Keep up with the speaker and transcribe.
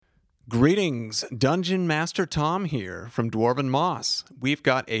Greetings, Dungeon Master Tom here from Dwarven Moss. We've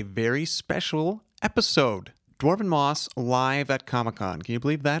got a very special episode. Dwarven Moss live at Comicon. Can you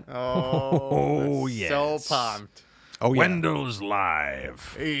believe that? Oh, yes. So pumped. Oh, yeah. Wendell's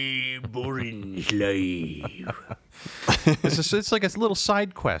live. Hey, Borin's live. It's like a little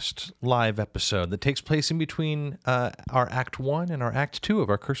side quest live episode that takes place in between our Act 1 and our Act 2 of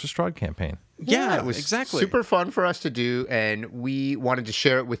our Curse of Strahd campaign. Yeah, it was exactly. super fun for us to do, and we wanted to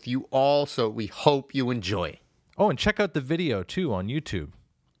share it with you all, so we hope you enjoy. Oh, and check out the video, too, on YouTube.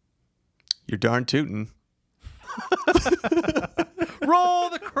 You're darn tootin'. Roll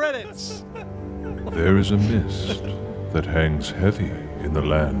the credits! There is a mist that hangs heavy in the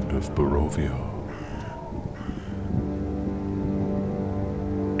land of Barovia.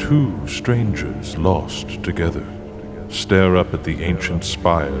 Two strangers lost together stare up at the ancient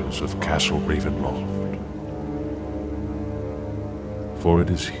spires of Castle Ravenloft. For it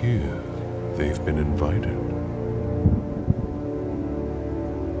is here they've been invited.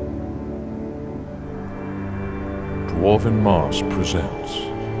 Dwarven Moss presents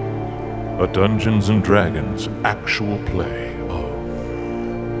a Dungeons & Dragons actual play of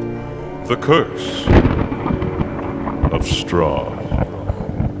The Curse of Strahd.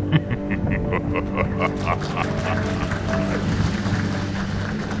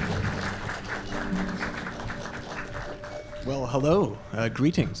 Well, hello.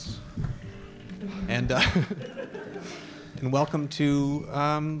 Greetings. And and welcome to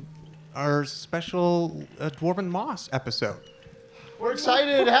our special Dwarven Moss episode. We're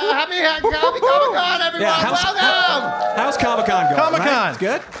excited. Happy Comicon, everyone. Yeah, Welcome. How's Comicon going? Comicon! Right? It's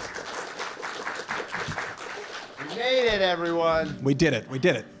good? We made it, everyone. We did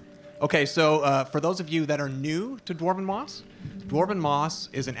it. Okay, so for those of you that are new to Dwarven Moss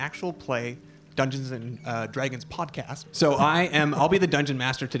is an actual play Dungeons and Dragons podcast. So I'll be the Dungeon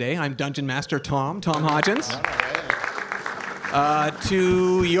Master today. I'm Dungeon Master Tom Hodgins.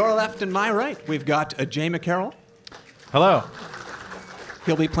 To your left and my right, we've got Jay McCarroll. Hello.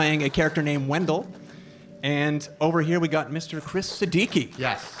 He'll be playing a character named Wendell. And over here we got Mr. Chris Siddiqui.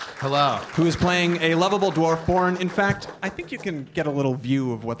 Yes. Hello. Who is playing a lovable dwarfborn. In fact, I think you can get a little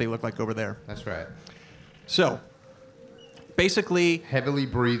view of what they look like over there. That's right. So, basically, Heavily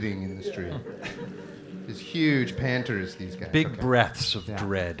breathing in the street. These huge panters, these guys. Big Okay. breaths of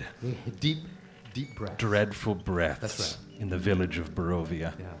dread. Deep breath. Dreadful breaths. That's right. In the village of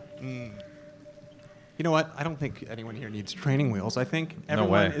Barovia. Yeah. you know what? I don't think anyone here needs training wheels. I think No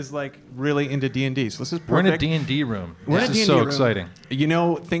everyone way. is like really into D&D. So this is perfect. We're in a D&D room. We're in a This D&D is so room. exciting. You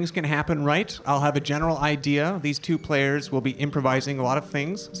know, things can happen, right? I'll have a general idea. These two players will be improvising a lot of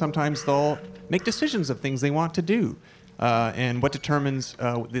things. Sometimes they'll make decisions of things they want to do. And what determines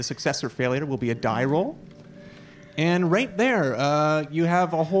the success or failure will be a die roll. And right there, you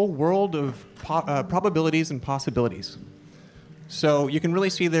have a whole world of probabilities and possibilities. So you can really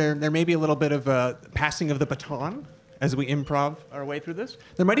see there may be a little bit of passing of the baton as we improv our way through this.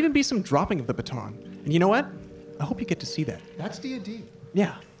 There might even be some dropping of the baton. And you know what? I hope you get to see that. That's D&D.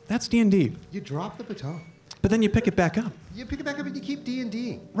 Yeah, that's D&D. You drop the baton. But then you pick it back up. You pick it back up and you keep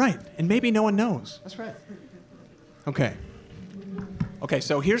D&D. Right, and maybe no one knows. That's right. Okay,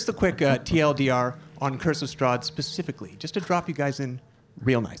 so here's the quick TLDR on Curse of Strahd specifically, just to drop you guys in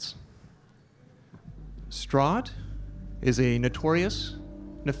real nice. Strahd is a notorious,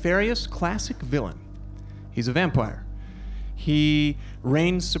 nefarious, classic villain. He's a vampire. He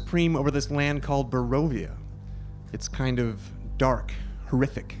reigns supreme over this land called Barovia. It's kind of dark,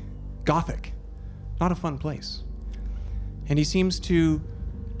 horrific, gothic, not a fun place. And he seems to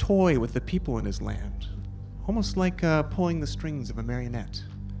toy with the people in his land, almost like pulling the strings of a marionette.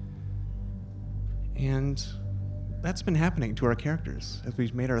 And that's been happening to our characters as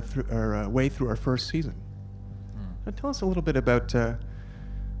we've made our way through our first season. Now tell us a little bit about, tell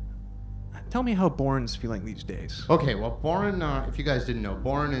me how Born's feeling these days. Okay, well, Borin, if you guys didn't know,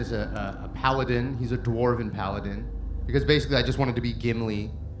 Borin is a paladin. He's a dwarven paladin. Because basically I just wanted to be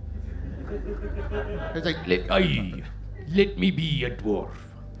Gimli. It's like, let me be a dwarf.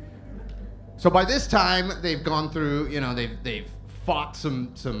 So by this time, they've gone through, they've fought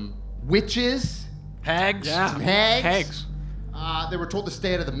some witches. Hags? Yeah. Some hags. Hags. They were told to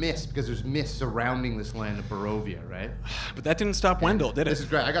stay out of the mist because there's mist surrounding this land of Barovia, right? But that didn't stop Wendell, did it? This is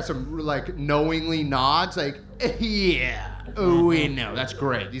great. I got some knowingly nods, yeah, oh, we know. That's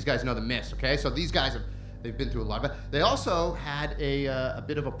great. These guys know the mist, okay? So these guys they've been through a lot. But they also had a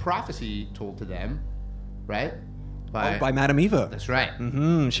bit of a prophecy told to them, right? By Madame Eva. That's right.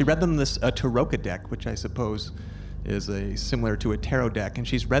 Mm-hmm. She read them this Taroka deck, which I suppose is similar to a tarot deck, and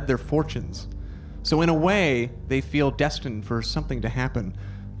she's read their fortunes. So in a way, they feel destined for something to happen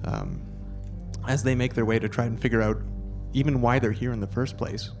as they make their way to try and figure out even why they're here in the first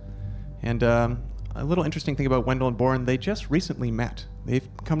place. And a little interesting thing about Wendell and Boren, they just recently met. They've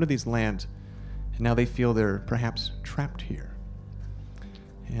come to these lands, and now they feel they're perhaps trapped here.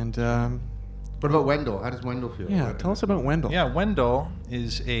 And What about Wendell? How does Wendell feel? yeah, tell us about Wendell. Yeah, Wendell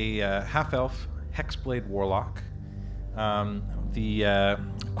is a half-elf hexblade warlock. The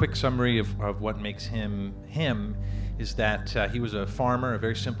quick summary of what makes him is that he was a farmer, a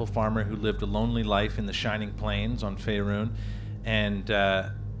very simple farmer who lived a lonely life in the Shining Plains on Faerun,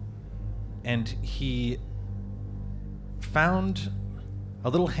 and he found a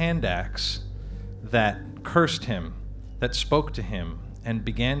little hand axe that cursed him, that spoke to him, and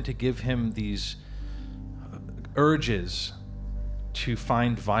began to give him these urges to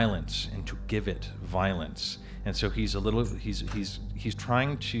find violence and to give it violence. And so he's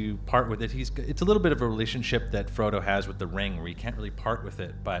trying to part with it. It's a little bit of a relationship that Frodo has with the ring, where you can't really part with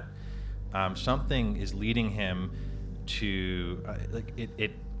it, but something is leading him to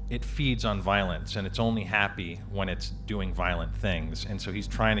it feeds on violence, and it's only happy when it's doing violent things. And so he's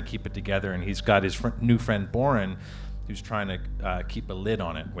trying to keep it together, and he's got his new friend Boren, who's trying to keep a lid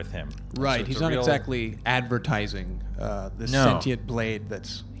on it with him. Right, So he's not exactly advertising this sentient blade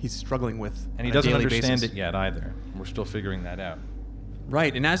that's he's struggling with And he on a doesn't daily understand basis. it yet either. We're still figuring that out.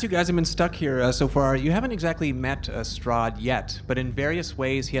 Right, and as you guys have been stuck here so far, you haven't exactly met Strahd yet, but in various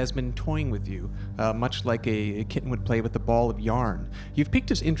ways he has been toying with you, much like a kitten would play with a ball of yarn. You've piqued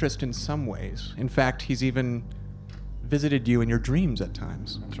his interest in some ways. In fact, he's even visited you in your dreams at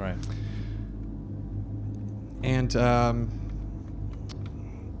times. That's right. And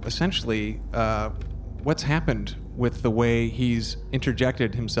essentially, what's happened with the way he's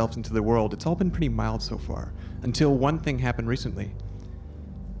interjected himself into the world, it's all been pretty mild so far, until one thing happened recently.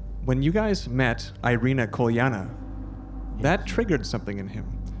 When you guys met Irina Kolyana, that triggered something in him,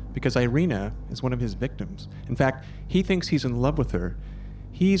 because Irina is one of his victims. In fact, he thinks he's in love with her.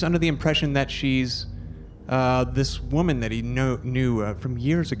 He's under the impression that she's this woman that he knew from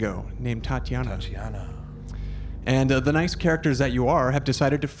years ago, named Tatiana. And the nice characters that you are have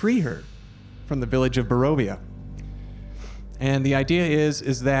decided to free her from the village of Barovia. And the idea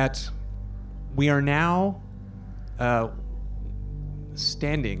is that we are now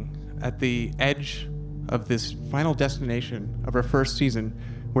standing at the edge of this final destination of our first season,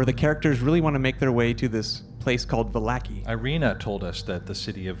 where the characters really want to make their way to this place called Vallaki. Irina told us that the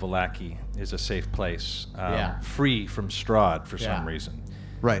city of Vallaki is a safe place, Yeah. free from Strahd for some Yeah. reason.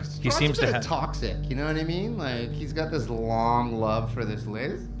 Right. He seems to have toxic. You know what I mean? Like he's got this long love for this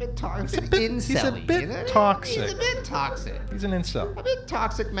Liz. He's a bit toxic. He's a bit toxic. He's a bit toxic. He's an incel. A bit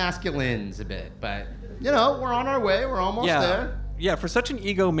toxic masculines a bit, but you know we're on our way. We're almost there. Yeah, for such an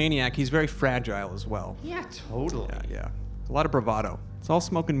egomaniac, he's very fragile as well. Yeah, totally. Yeah. A lot of bravado. It's all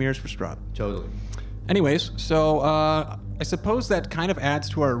smoke and mirrors for Strahd. Totally. Anyways, so I suppose that kind of adds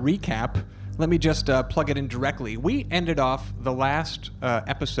to our recap. Let me just plug it in directly. We ended off the last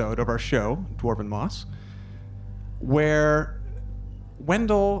episode of our show, Dwarven Moss, where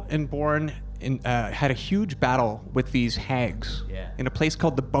Wendell and Boren had a huge battle with these hags in a place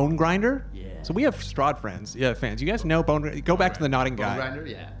called the Bone Grinder. Yeah. So we have Strahd fans. You guys know Bone Grinder? Go back to the nodding guy. Bone grinder,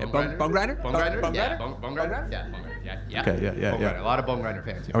 yeah. Bone Grinder? Bone grinder, Bone yeah. Grinder? Bone grinder, yeah. Bone grinder, yeah. Okay, yeah. Bone grinder. A lot of bone grinder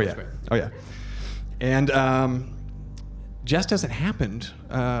fans. Oh yeah. That's great. Oh yeah. And just as it happened,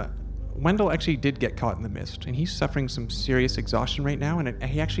 Wendell actually did get caught in the mist, and he's suffering some serious exhaustion right now. And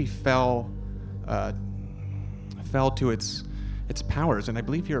he actually fell to its powers, and I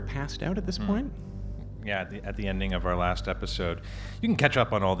believe you're passed out at this point. Yeah, at the ending of our last episode. You can catch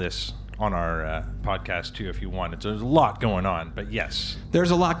up on all this on our podcast too if you want. There's a lot going on, but yes.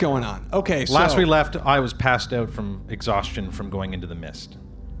 There's a lot going on. Okay, so Last we left, I was passed out from exhaustion from going into the mist.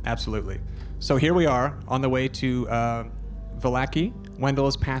 Absolutely. So here we are on the way to Vallaki. Wendell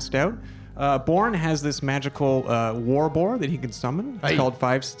is passed out. Bourne has this magical war boar that he can summon. It's Hey. called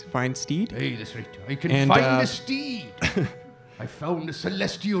Find Steed. Hey, that's right. I can And, find a steed. I found a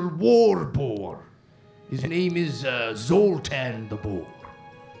celestial war boar. His name is Zoltan the Boar.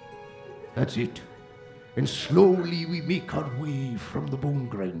 That's it. And slowly we make our way from the bone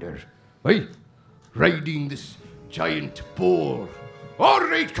grinder. Hey, riding this giant boar. All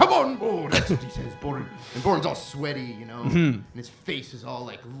right, come on, boar. That's what he says, Boar. And Boar's all sweaty, you know, and his face is all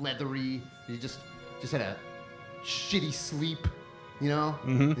like leathery. He just had a shitty sleep, you know.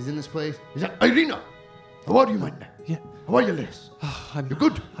 He's in this place. He's like, Irina, how are you, man? Yeah. How are you, Les? I'm You're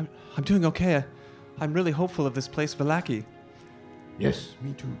good. I'm doing okay. I'm really hopeful of this place, Vallaki. Yes,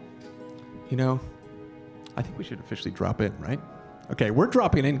 me too. You know, I think we should officially drop in, right? Okay, we're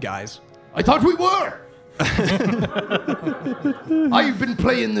dropping in, guys. I thought we were. I've been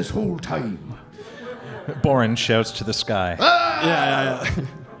playing this whole time. Boren shouts to the sky. Yeah.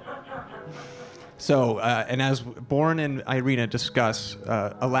 So, and as Born and Irina discuss,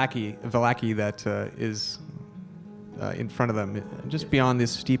 a lackey that is in front of them, just beyond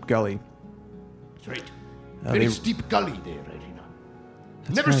this steep gully. That's right. Very steep gully there, Irina.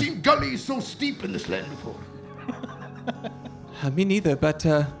 Never seen gullies so steep in this land before. Me neither, but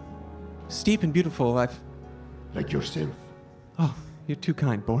steep and beautiful. Like yourself. Oh, you're too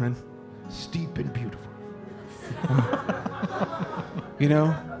kind, Boren. Steep and beautiful. You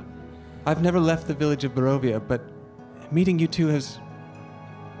know, I've never left the village of Barovia, but meeting you two has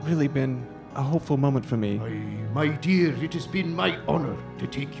really been a hopeful moment for me. My dear, it has been my honor to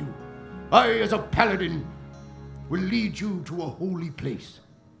take you. I, as a paladin, will lead you to a holy place.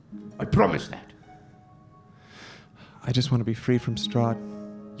 I promise that. I just want to be free from Strahd.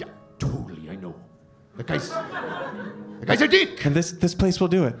 Yeah, totally, I know. The guy's a dick. And this place will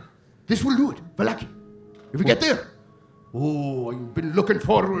do it. This will do it, Valaki. If we get there. Oh, I've been looking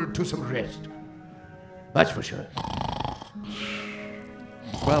forward to some rest. That's for sure.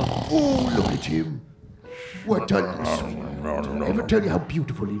 Well, Oh, look at him. What a sweet. Did I ever tell you how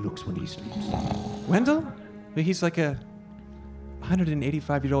beautiful he looks when he sleeps? Wendell? He's like a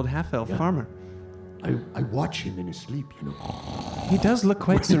 185-year-old half-elf farmer. I watch him in his sleep, you know. He does look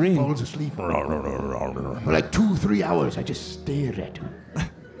quite He serene. falls asleep. For like 2-3 hours, I just stare at him.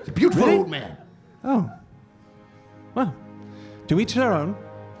 He's a beautiful Really? old man. Oh. Well, to each their own.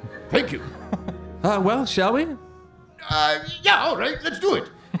 Thank you. Well, shall we? Yeah, all right, let's do it.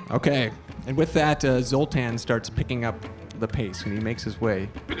 Okay. And with that, Zoltan starts picking up the pace, and he makes his way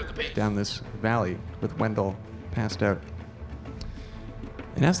Pick up the pace. down this valley with Wendell passed out.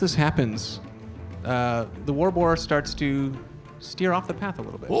 And as this happens, the warboar starts to steer off the path a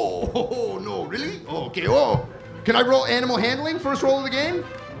little bit. Oh, no, really? Okay, can I roll animal handling? First roll of the game?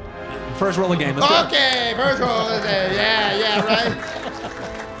 First roll of the game. Let's go. Okay, first roll of the game. Yeah,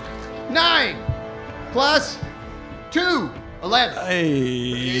 right. 9 plus 2, 11.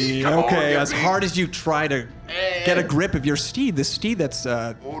 Hey, Come on, okay. you As beat- hard as you try to get a grip of your steed, this steed that's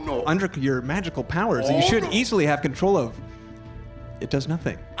no. under your magical powers that you Oh, should no. easily have control of, it does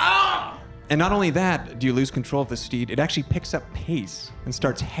nothing. Ah! And not only that, do you lose control of the steed, it actually picks up pace and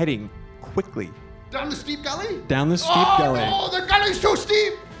starts heading quickly Down the steep gully? down the steep gully. No, the gully's too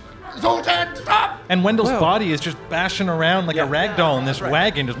steep. Zoltan, stop. And Wendell's Well- body is just bashing around like a rag doll in this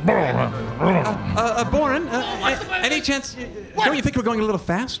wagon. Just Boren, any chance, don't you think we're going a little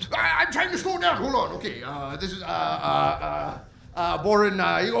fast? I'm trying to slow down. Hold on. Okay, this is Boren.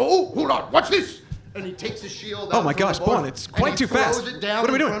 Hold on. Watch this. And he takes his shield. Oh out my from gosh, the board, Boren, it's quite and he too fast. throws it down What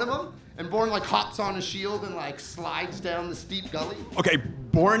are we in doing? front of him. And Boren like hops on his shield and like slides down the steep gully. Okay,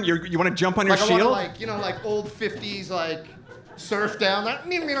 Boren, you want to jump on your Like I want to shield? like like old 50s like surf down that.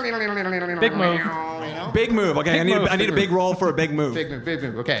 Big move. You know? Big move. Okay, I need a big roll for a big move. Big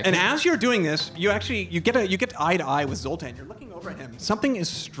move. Okay. And as you're doing this, you get eye to eye with Zoltan. You're looking over at him. Something is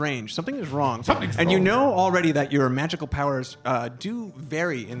strange. Something is wrong. Something's and you wrong. know already that your magical powers do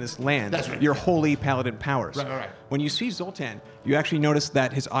vary in this land. That's right. Your holy paladin powers. Right. When you see Zoltan, you actually notice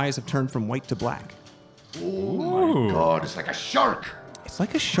that his eyes have turned from white to black. Oh my God! It's like a shark. It's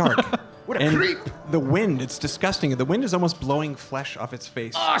like a shark. What a And creep. The wind, it's disgusting. The wind is almost blowing flesh off its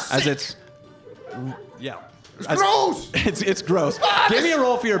face. Ah, as sick. it's yeah. It's gross. It's gross. Ah, Give me this- a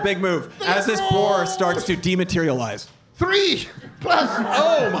roll for your big move as this boar starts to dematerialize. 3 plus.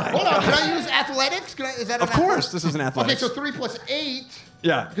 Oh my Hold on. Can I use athletics? Is that? Of course, this is an athletics. Okay, so 3 plus 8.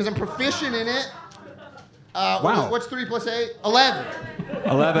 Yeah. Because I'm proficient in it. Wow. What's 3 plus 8? 11.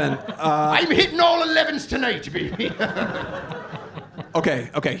 11. I'm hitting all 11s tonight, baby. Okay,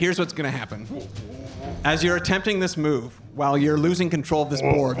 here's what's going to happen. As you're attempting this move, while you're losing control of this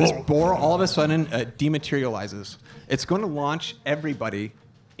boar all of a sudden dematerializes. It's going to launch everybody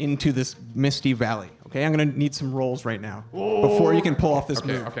into this misty valley. Okay, I'm going to need some rolls right now before you can pull off this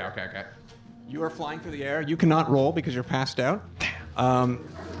move. Okay. You are flying through the air. You cannot roll because you're passed out. I'm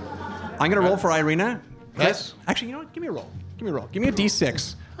going to roll for Irina. Yes. Actually, you know what? Give me a roll. Give me a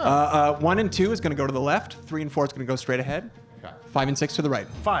D6. 1 and 2 is going to go to the left. 3 and 4 is going to go straight ahead. Okay. 5 and 6 to the right.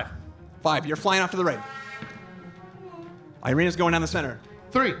 5. 5. You're flying off to the right. Irina's going down the center.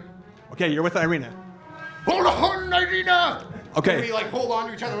 3. Okay, you're with Irina. Hold on, Irina. Okay. We like hold on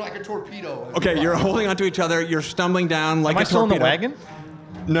to each other like a torpedo. Okay, you're holding onto each other. You're stumbling down like Am I a still in the torpedo. wagon?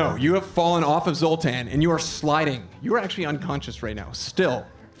 No, you have fallen off of Zoltan and you are sliding. You are actually unconscious right now. Still.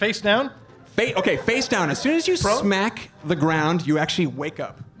 Face down? Okay, face down. As soon as you smack the ground, you actually wake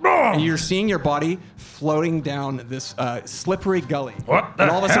up. And you're seeing your body floating down this slippery gully. What the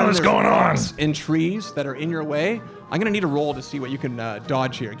and all of a hell sudden is there's going on? rocks and trees that are in your way. I'm going to need a roll to see what you can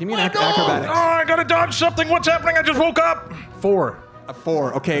dodge here. Give me an acrobatics. Oh, I gotta dodge something. What's happening? I just woke up. 4. A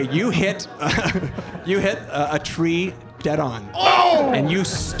 4. Okay, you hit a tree dead on. Oh! And you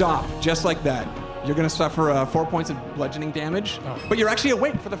stop just like that. You're going to suffer 4 points of bludgeoning damage, but you're actually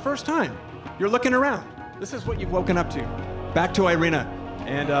awake for the first time. You're looking around. This is what you've woken up to. Back to Irina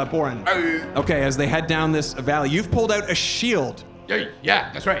and Boren. Okay, as they head down this valley, you've pulled out a shield.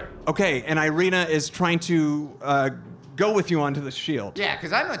 Yeah, that's right. Okay, and Irina is trying to go with you onto the shield. Yeah,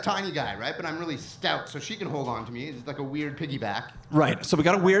 because I'm a tiny guy, right? But I'm really stout, so she can hold on to me. It's like a weird piggyback. Right, so we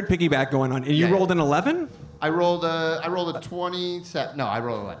got a weird piggyback going on. And you rolled an 11? I rolled a 27. No, I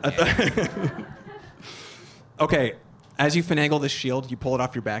rolled 11. Yeah. Okay, as you finagle this shield, you pull it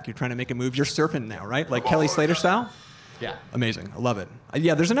off your back, you're trying to make a move. You're surfing now, right? Like Kelly Slater style? Yeah. Amazing. I love it.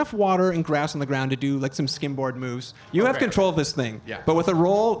 Yeah, there's enough water and grass on the ground to do like some skimboard moves. You have control of this thing. Yeah. But with a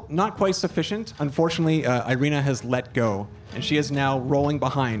roll not quite sufficient, unfortunately, Irina has let go, and she is now rolling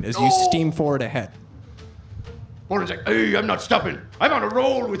behind as you steam forward ahead. Boren's like, hey, I'm not stopping. I'm on a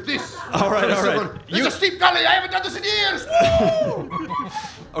roll with this. All right. It's a steep gully. I haven't done this in years. Woo!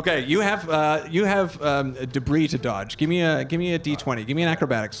 Okay, you have debris to dodge. Give me a d20. Give me an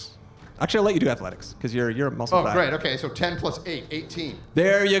acrobatics. Actually, I'll let you do athletics because you're a muscle guy. Oh, great. Okay, so 10 plus 8, 18.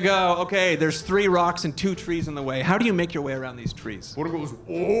 There you go. Okay, there's 3 rocks and 2 trees in the way. How do you make your way around these trees? Boren goes,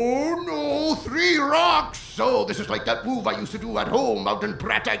 oh no, 3 rocks. So this is like that move I used to do at home out in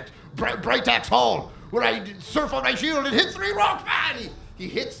Bright Axe Hall, where I'd surf on my shield and hit 3 rocks. Man, he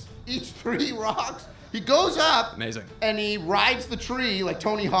hits each 3 rocks. He goes up. Amazing. And he rides the tree like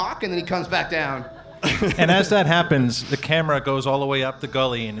Tony Hawk, and then he comes back down. And as that happens, the camera goes all the way up the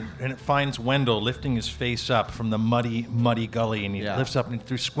gully, and it finds Wendell lifting his face up from the muddy gully, and he lifts up and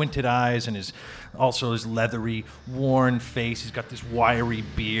through squinted eyes and his leathery, worn face. He's got this wiry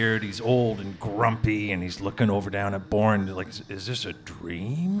beard. He's old and grumpy, and he's looking over down at Bourne like, is this a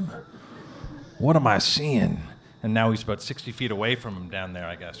dream? What am I seeing? And now he's about 60 feet away from him down there,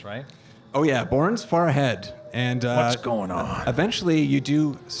 I guess, right? Oh yeah, Bourne's far ahead. And what's going on? Eventually, you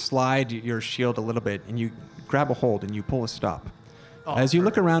do slide your shield a little bit, and you grab a hold, and you pull a stop. As you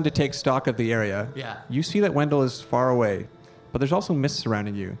look around to take stock of the area, you see that Wendell is far away, but there's also mist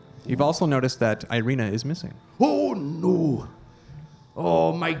surrounding you. You've also noticed that Irina is missing. Oh no!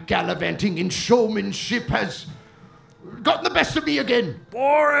 Oh, my gallivanting in showmanship has gotten the best of me again.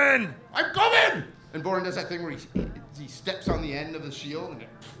 Boren! I'm coming! And Boren does that thing where he steps on the end of the shield and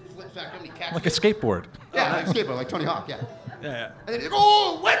flips back and he catches Like a skateboard. Yeah, like a skateboard, like Tony Hawk, yeah. Yeah. And then he's like,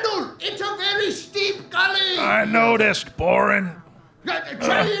 oh, Wendell, it's a very steep gully! I noticed, Boren. Try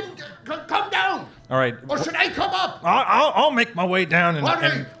and come down! All right. Or should I come up? I'll make my way down, and, All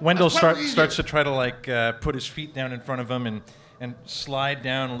right. and Wendell That's probably starts to try to put his feet down in front of him and slide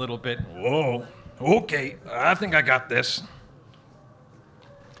down a little bit. Whoa, okay, I think I got this.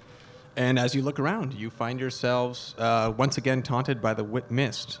 And as you look around, you find yourselves once again taunted by the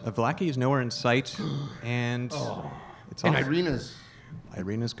mist. Vlaki is nowhere in sight, and it's And off.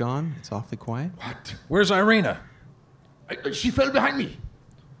 Irina's gone. It's awfully quiet. What? Where's Irina? She fell behind me.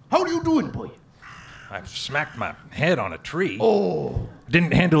 How are you doing, boy? I smacked my head on a tree. Oh.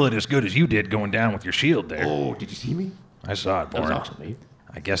 Didn't handle it as good as you did going down with your shield there. Oh, did you see me? I saw it, That was Boren. awesome, mate.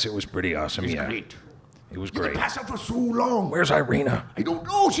 I guess it was pretty awesome, It was yeah. great. It was You've great. been passed out for so long. Where's Irina? I don't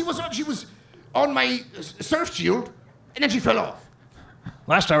know. She was on my surf shield, and then she fell off.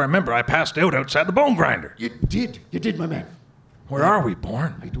 Last I remember, I passed out outside the bone grinder. You did, my man. Where are we,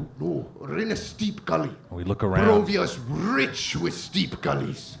 Boren? I don't know. We're in a steep gully. We look around. Barovia's rich with steep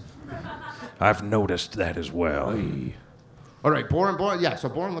gullies. I've noticed that as well. All right, Boren, yeah, so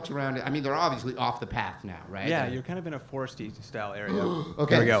Boren looks around. I mean, they're obviously off the path now, right? Yeah, you're kind of in a foresty style area.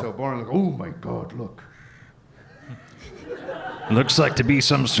 Okay, There we go. so Boren looks, oh my God, look. Looks like to be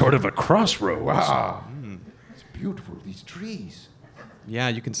some sort of a crossroads. Wow. It's beautiful, these trees. Yeah,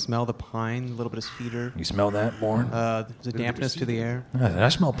 you can smell the pine, a little bit of cedar. You smell that, Boren? There's a dampness to the air. I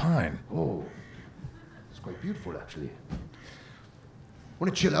smell pine. Oh, it's quite beautiful, actually.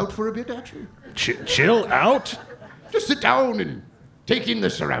 Want to chill out for a bit, actually? Chill out? Just sit down and take in the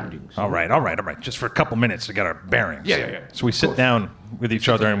surroundings. All right. Just for a couple minutes to get our bearings. Yeah. So we sit down with each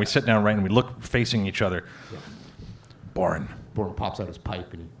other, and we sit down right, and we look facing each other. Yeah. Boren. Boren pops out his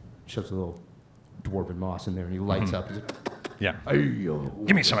pipe and he shoves a little dwarven moss in there and he lights up. He's like, Yeah. "Ay-yo."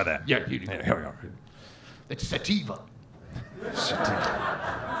 Give me some of that. Yeah, here you go. Here we are. It's sativa.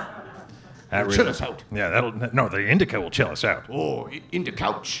 That Chill us out. Yeah, the indica will chill us out. Oh, in the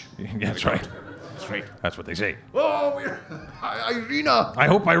couch. Yeah, that's right. That's right. That's what they say. Oh, Irina. I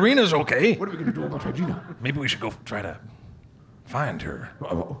hope Irina's okay. What are we going to do about Irina? Maybe we should go try to find her.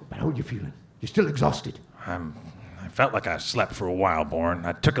 How are you feeling? You're still exhausted. I felt like I slept for a while, Born.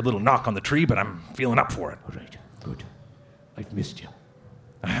 I took a little knock on the tree, but I'm feeling up for it. All right, good. I've missed you.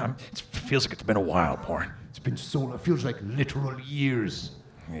 It feels like it's been a while, Born. It's been so long. It feels like literal years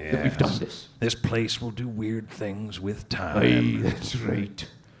that we've done this. This place will do weird things with time. Aye, that's right.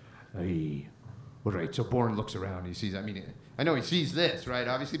 Aye. All right, so Bourne looks around. He sees, I know he sees this, right,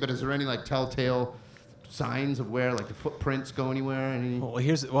 obviously, but is there any, telltale signs of where, the footprints go anywhere?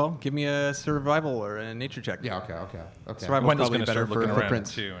 Give me a survival or a nature check. Yeah, okay. Survival's Wendell's probably gonna better start for looking around,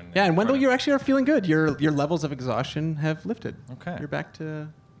 footprints. too, Yeah, and Wendell, trying you actually are feeling good. Your levels of exhaustion have lifted. Okay. You're back to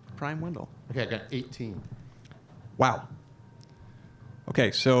prime Wendell. Okay, I got 18. Wow. Okay,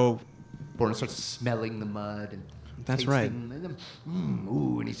 so Bourne starts smelling the mud and That's right. them.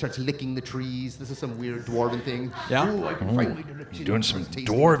 Ooh, and he starts licking the trees. This is some weird dwarven thing. Yeah? Ooh, I can finally do it. You're doing some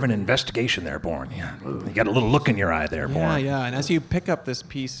dwarven investigation there, Born. Yeah. You got a little look in your eye there, Born. Yeah. And as you pick up this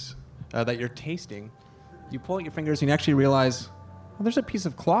piece that you're tasting, you pull out your fingers and you actually realize, there's a piece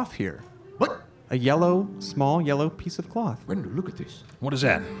of cloth here. What? A small yellow piece of cloth. Wendell, look at this. What is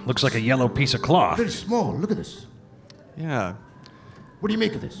that? Looks like a yellow piece of cloth. Very small. Look at this. Yeah. What do you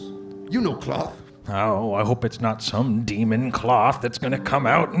make of this? You know cloth. Oh, I hope it's not some demon cloth that's going to come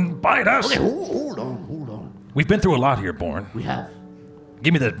out and bite us. Okay, hold on. We've been through a lot here, Born. We have.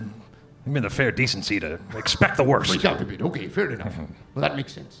 Give me the fair decency to expect the worst. Freak out a bit. Okay, fair enough. Well, that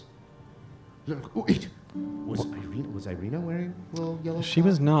makes sense. Look, wait. Was Irina wearing a little yellow She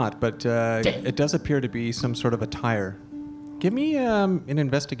was not, but it does appear to be some sort of attire. Give me an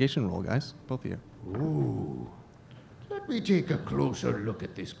investigation roll, guys, both of you. Ooh. Let me take a closer look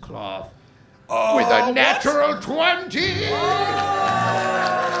at this cloth. With a natural 20!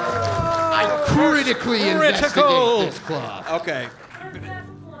 I critically investigate this cloth. Okay.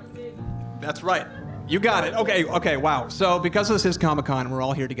 That's right. You got it. Okay, wow. So because this is Comicon, we're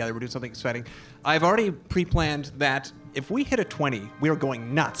all here together, we're doing something exciting. I've already pre-planned that if we hit a 20, we are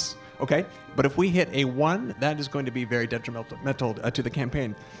going nuts, okay? But if we hit a 1, that is going to be very detrimental to the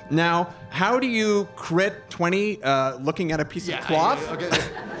campaign. Now, how do you crit 20 looking at a piece of cloth? Okay.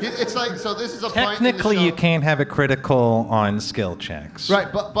 It's like, so this is a point in the Technically, show. you can't have a critical on skill checks.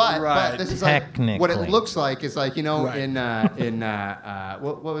 Right, but this is like what it Technically. looks like is like, Right. in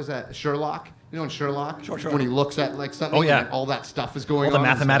what was that, Sherlock? You know in Sherlock? Sure. When he looks at like something Oh, yeah. and all that stuff is going All the on.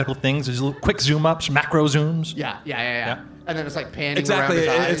 mathematical things, there's little quick zoom ups, macro zooms. Yeah. And then it's like panning Exactly. around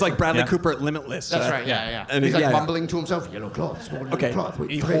his eyes. It's like Bradley Yeah. Cooper at Limitless. That's right, yeah. And He's like yeah. mumbling to himself, yellow cloth, small yellow Okay, cloth.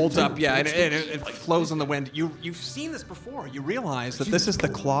 Wait, he thread, holds thread, up, yeah, and thread, it flows on the wind. You've seen this before. You realize that this is the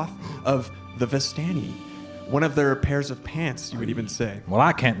cloth of the Vistani, one of their pairs of pants, you would even say. Well,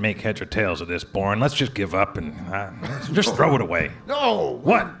 I can't make heads or tails of this, Born. Let's just give up and just throw it away. No!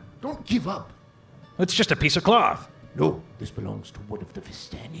 What? Don't give up. It's just a piece of cloth. No, this belongs to one of the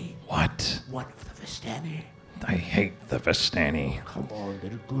Vistani. What? One of the Vistani. I hate the Vistani. Come on,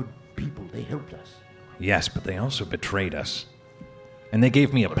 they're good people. They helped us. Yes, but they also betrayed us. And they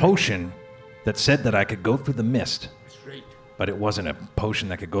gave me a potion that said that I could go through the mist. That's right. But it wasn't a potion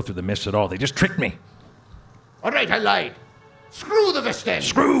that could go through the mist at all. They just tricked me. All right, I lied. Screw the Vistani.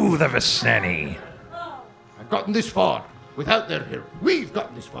 Screw the Vistani. I've gotten this far without their help. We've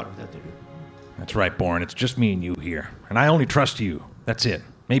gotten this far without their help. That's right, Born. It's just me and you here. And I only trust you. That's it.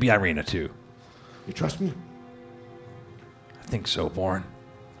 Maybe Irina, too. You trust me? I think so, Born.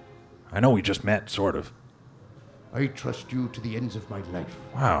 I know we just met, sort of. I trust you to the ends of my life.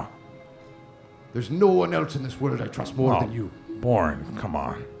 Wow. There's no one else in this world I trust more than you. Born, come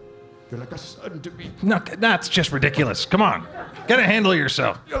on. You're like a son to me. No, that's just ridiculous. Come on. Get a handle of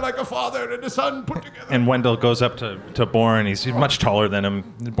yourself. You're like a father and a son put together. And Wendell goes up to Born. He's much taller than him.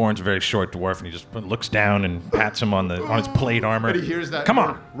 Born's a very short dwarf, and he just looks down and pats him on his plate armor. And he hears that. Come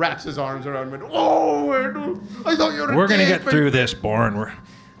on. Wraps his arms around him. Oh, Wendell, I thought you were We're gonna dead, get through this, Born.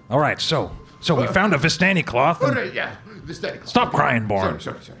 All right, so we found a Vistani cloth. All and- right, yeah. Vistani. Stop crying, Born.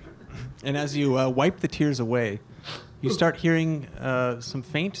 Sorry. And as you wipe the tears away, you start hearing some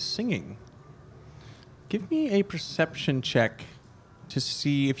faint singing. Give me a perception check to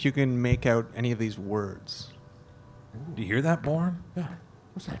see if you can make out any of these words. Do you hear that, Born? Yeah.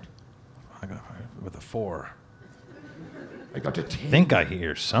 What's that? I got with a 4. I got a I 10. think I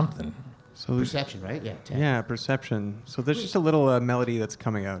hear something. So there's, Perception, right? Yeah, 10. yeah, perception. So there's just a little melody that's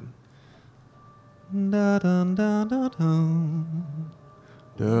coming out. Da dun da da dun.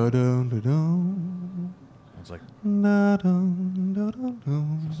 Da dun da dun. It's like Da dun da da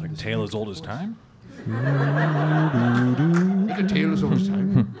dun. it's like tale as old as time. The tale is over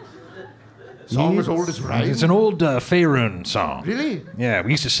time. Song as old as rhyme? It's an old Faerun song. Really? Yeah,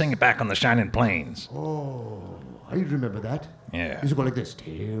 we used to sing it back on the Shining Plains. Oh, I remember that. Yeah. It used to go like this.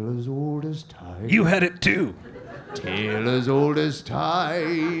 Tale as old as time. You had it too. Tale as old as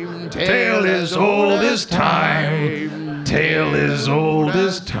time. Tale as old as time. Tale as old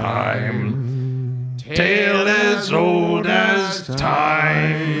as time. Tale as old as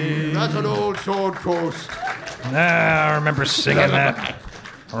time. That's an old Sword Coast. I remember singing that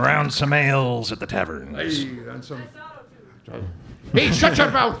around some ales at the taverns. Hey, shut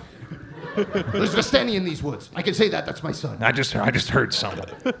your mouth! There's Vistani in these woods. I can say that. That's my son. I just heard something.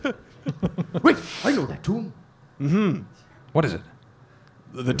 Wait, I know that tune. What is it?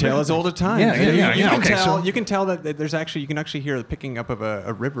 The tale as old as time. Yeah. You can Okay, tell. so- You can tell that you can actually hear the picking up of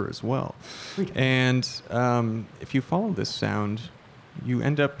a river as well. And if you follow this sound, you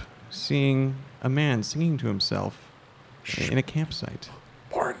end up seeing a man singing to himself in a campsite.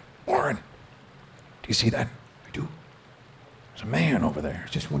 Warren, do you see that? I do. There's a man over there. There's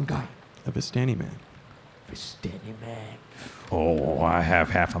just one guy. A Vistani man. Vistani man. Oh, I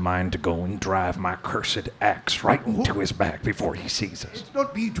have half a mind to go and drive my cursed axe right into his back before he sees us. Let's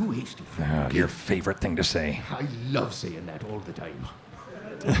not be too hasty, friend. Your favorite thing to say. I love saying that all the time.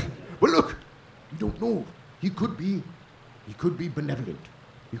 Well, look, you don't know. He could be benevolent.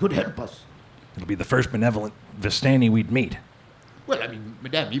 He could help us. It'll be the first benevolent Vistani we'd meet. Well, I mean,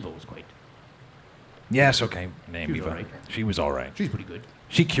 Madame Eva was quite. Yes, okay, name She was Eva. all right. She was all right. She's pretty good.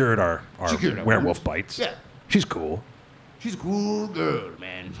 She cured our She cured our werewolf wounds. bites. Yeah. She's cool. She's a cool girl,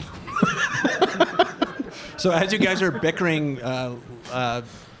 man. So as you guys are bickering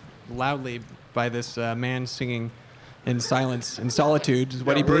loudly by this man singing in silence, in solitude,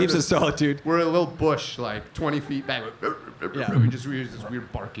 what he we're believes in is solitude. We're in a little bush, like 20 feet back. Yeah. We just hear this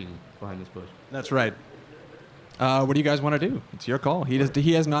weird barking behind this bush. That's right. What do you guys want to do? It's your call. He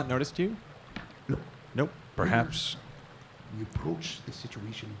has not noticed you? No. Nope. Perhaps. We approach the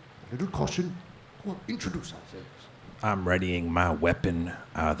situation a little caution. Go on, introduce ourselves. I'm readying my weapon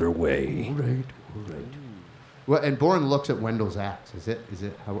either way. All right. Well, and Boren looks at Wendell's axe. Is it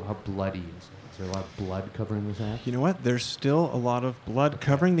how bloody is it? Is there a lot of blood covering this axe? You know what? There's still a lot of blood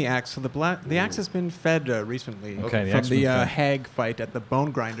covering the axe. So the axe has been fed recently Okay, the from axe the has been fed. hag fight at the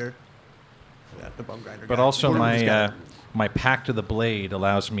bone grinder. At the bone grinder. But guy. also Boren's got my pact of the blade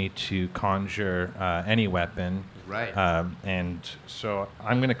allows me to conjure any weapon. Right. And so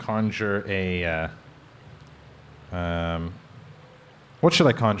I'm going to conjure a. What should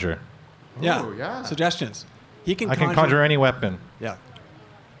I conjure? Yeah. Oh, yeah. Suggestions. He can. I can conjure any weapon. Yeah.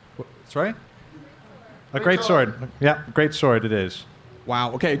 Sorry? A great sword. Yeah, great sword it is.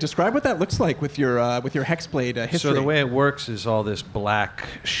 Wow. Okay. Describe what that looks like with your hexblade history. So the way it works is all this black,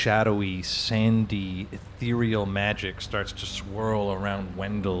 shadowy, sandy, ethereal magic starts to swirl around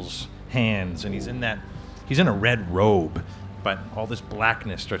Wendell's hands, and he's in a red robe, but all this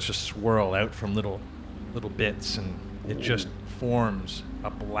blackness starts to swirl out from little bits, and it just forms a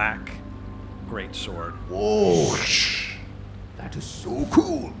black great sword. Whoa! That is so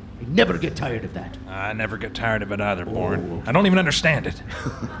cool. I never get tired of that. I never get tired of it either, Born. I don't even understand it.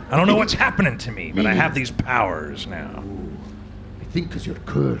 I don't know what's happening to me, but I have these powers now. I think because you're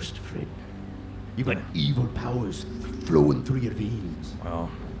cursed, friend. You've got evil powers flowing through your veins. Well,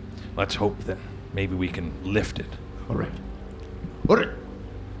 let's hope that maybe we can lift it. All right.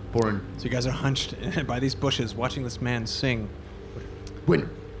 Boren, So you guys are hunched by these bushes, watching this man sing. when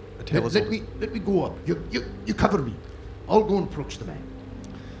tale is let old. me go up. You cover me. I'll go and approach the man.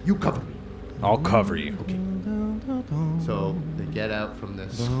 You cover me. I'll cover you. So they get out from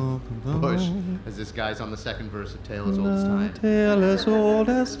this bush as this guy's on the second verse of Tale as Old as Time. Tale as old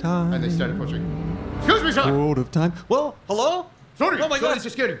as time. And they started pushing. Excuse me, sir! Old of time. Well, hello? Sorry, Oh my sorry God. to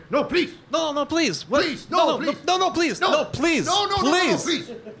scare you. No, please! No, please. What? Please, no, please. No, please. No. No, please. No, please.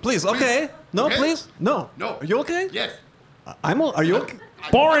 please. Please, okay. No, Okay? please. No. No. Are you okay? Yes. Are you okay?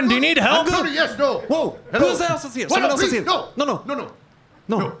 Boren, do you need help? I'm sorry, yes, no. Whoa. Hello. Who else is here? What? Someone else Please, is here. No. No.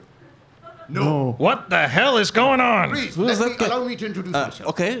 No. No. What the hell is going on? Please, Who is that guy? allow me to introduce myself.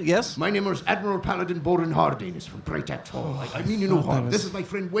 Okay, yes. My name is Admiral Paladin Boren Hardiness from Bright Axe Hall. I mean you no harm. This is my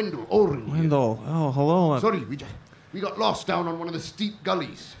friend Wendell Oren. here. Wendell. Oh, hello. Sorry, we got lost down on one of the steep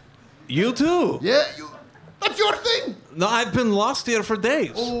gullies. You too. Yeah, that's your thing. No, I've been lost here for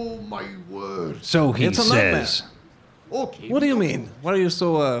days. Oh my word. So he It's a nightmare. says. Okay. What do you mean? Why are you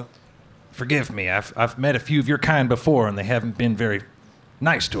so, Forgive me. I've met a few of your kind before, and they haven't been very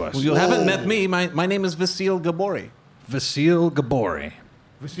nice to us. Well, you haven't met me. My name is Vasil Gabori. Vasil Gabori.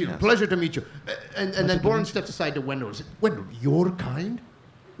 Vasil, pleasure to meet you. And then Boren steps aside to Wendell and says, Wendell, your kind?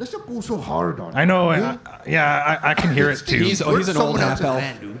 Let's not go so hard on I know. him. I can hear it too. He's an old half-elf.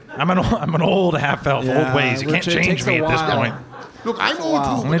 I'm an old half-elf, old ways. You can't it change takes me a at this while. point. Look, I'm old too.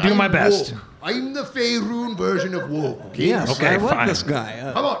 I'm gonna do my best. Woke. I'm the Faerun version of woke. Okay? Yes, Okay, I like fine. this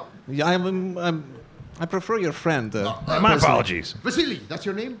guy. Come on. Yeah, I prefer your friend. My apologies. Vasily, that's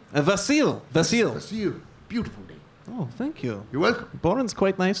your name? Vasil. Vasil. Beautiful name. Oh, thank you. You're welcome. Boren's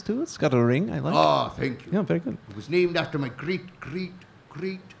quite nice too. It's got a ring. I like it. Ah, thank you. Yeah, very good. It was named after my great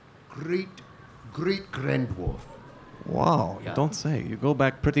granddwarf. Wow, Yeah. you don't say. You go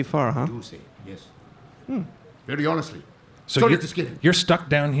back pretty far, huh? Do say, yes. Very honestly. So Sorry you're, to skid him. you're stuck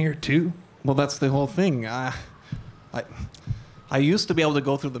down here too? Well, that's the whole thing. I used to be able to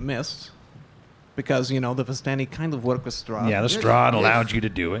go through the mist because, the Vistani kind of work with straw. Yeah, the Yes, straw yes. allowed you to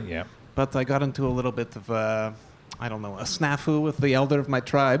do it. Yeah. But I got into a little bit of, a snafu with the elder of my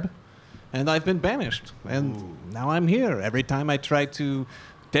tribe, and I've been banished. And now I'm here. Every time I try to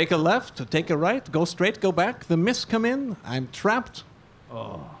take a left, take a right, go straight, go back, the mists come in. I'm trapped.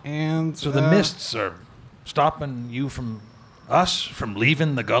 Oh. And So the mists are stopping you from us from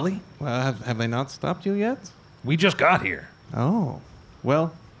leaving the gully? Well, have they not stopped you yet? We just got here. Oh,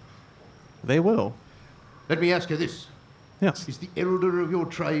 well, they will. Let me ask you this. Yes. Is the elder of your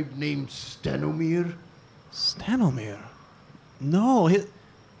tribe named Stanomir? Stanomir? No,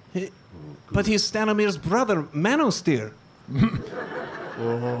 but he's Stanomir's brother, Manostir.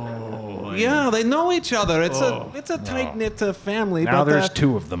 Yeah, they know each other. It's a tight knit family. Now but there's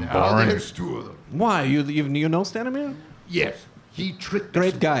two of them, Now Boren. there's two of them. Why? You know Stanomir? Yes, he tricked us.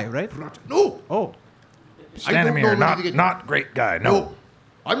 Great guy, right? No, Oh, I don't know Stanimir, whether not to get- not great guy. No. no.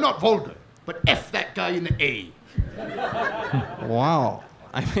 I'm not vulgar, but F that guy in the A. wow.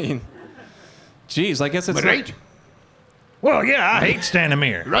 I mean, geez, I guess it's Am I right? Well, yeah, I hate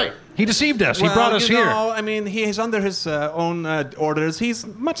Stanimir. Right. He deceived us. Well, he brought us you here. know, I mean, he's under his own orders. He's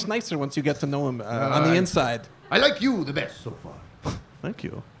much nicer once you get to know him on the inside. I like you the best so far. Thank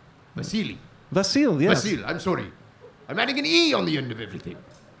you. Vasily. Vasil, yes. Vasil, I'm sorry. I'm adding an E on the end of everything.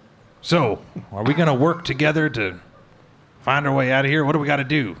 So, are we going to work together to find our way out of here? What do we got to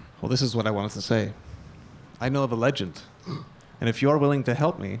do? Well, this is what I wanted to say. I know of a legend. And if you're willing to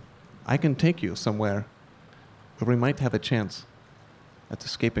help me, I can take you somewhere where we might have a chance at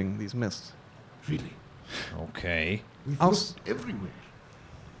escaping these mists. Really? Okay. We've I'll looked everywhere.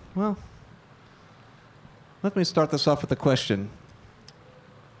 Well, let me start this off with a question.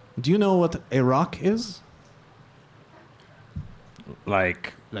 Do you know what a rock is?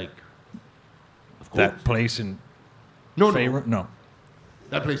 Like Like, of course. that place in no, Faerun? No.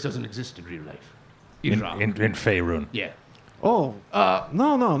 That place doesn't exist in real life. In Iraq. in Faerun. Yeah. Oh,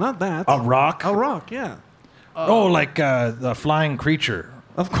 no, not that. A rock? A rock, yeah. Oh, like the flying creature.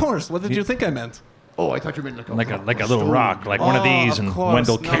 Of course. What did you think I meant? Oh, I thought you meant like a Like a little stone. rock, like one of these, of and course.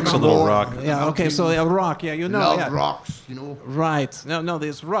 Wendell No, kicks no, a little no. rock. Yeah, okay, so a rock, yeah, you know. Love yeah. rocks, you know. Right. No,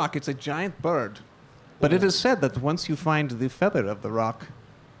 this rock, it's a giant bird. But it is said that once you find the feather of the rock,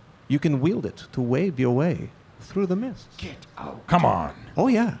 you can wield it to wave your way through the mist. Get out. Come on. Oh,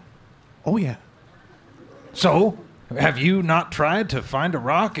 yeah. Oh, yeah. So, have you not tried to find a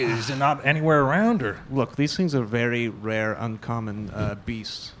rock? Is it not anywhere around, or? Look, these things are very rare, uncommon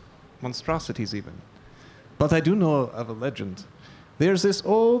beasts. Monstrosities, even. But I do know of a legend. There's this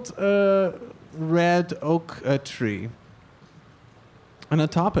old red oak tree, and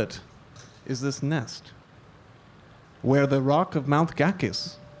atop it is this nest where the rock of Mount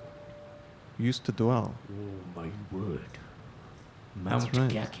Gakis used to dwell. Oh, my word. That's Mount right.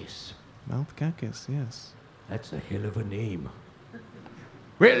 Gakis. Mount Gakis, yes. That's a hell of a name.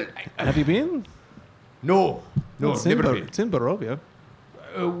 Well, Have you been? no. No, it's never in been. It's in Barovia.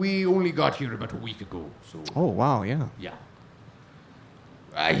 We only got here about a week ago, so Oh, wow, yeah. yeah.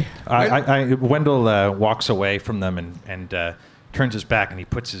 Wendell walks away from them and turns his back, and he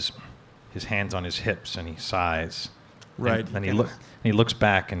puts his hands on his hips, and he sighs. Right. And he looks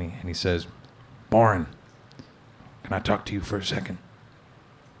back, and he says, "Boren, can I talk to you for a second?"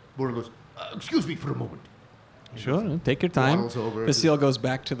 Boren goes, excuse me for a moment. Sure, take your time. Waddles over. Basile goes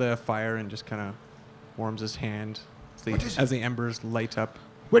back to the fire and just kind of warms his hand What is it? as the embers light up.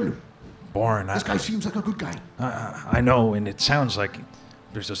 When Boren, this guy seems like a good guy. I know, and it sounds like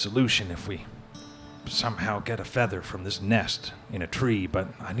there's a solution if we somehow get a feather from this nest in a tree, but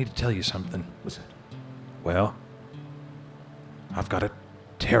I need to tell you something. What's that? Well, I've got a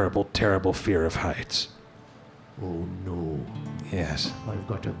terrible, terrible fear of heights. Oh no. Yes. I've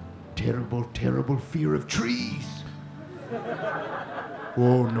got a terrible, terrible fear of trees.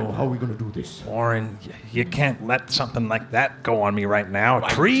 Oh no, how are we gonna do this? Warren, you can't let something like that go on me right now.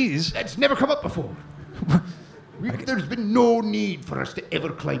 Trees? That's never come up before. There's been no need for us to ever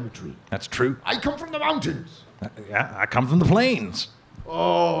climb a tree. That's true. I come from the mountains. Yeah, I come from the plains.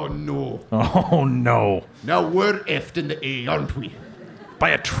 Oh, no. Oh, no. Now we're effed in the A, aren't we? By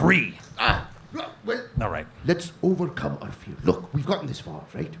a tree. Well, All right. let's overcome our fear. Look, we've gotten this far,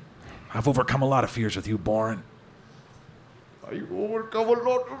 right? I've overcome a lot of fears with you, Boren. I've overcome a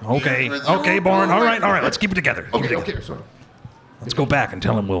lot of Okay, fears with you, okay, Boren. All right. Let's keep it together. Okay, sorry. Let's go back and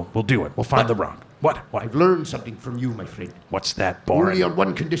tell him we'll do it. We'll find the rock. What? I've learned something from you, my friend. What's that, Only Boren? on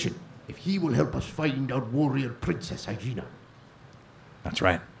one condition. If he will help us find our warrior princess, Hygiena. That's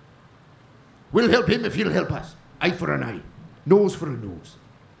right. We'll help him if he'll help us. Eye for an eye. Nose for a nose.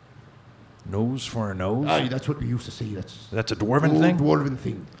 Nose for a nose? Aye, that's what we used to say. That's a dwarven old thing? Dwarven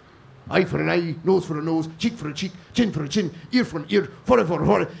thing. Eye for an eye, nose for a nose, cheek for a cheek, chin for a chin, ear for an ear, forehead for a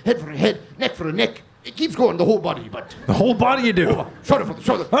forehead, head for a head, neck for a neck. It keeps going, the whole body, but... The whole body you do? Shoulder for the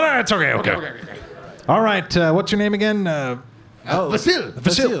shoulder. Oh, no, it's okay. Okay. All right, what's your name again? Vasil,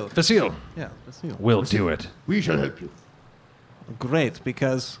 Vasil. Yeah, Vasil. We'll do it. we shall help you. Great,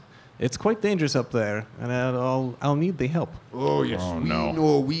 because it's quite dangerous up there, and I'll need the help. Oh, yes. Oh, we no.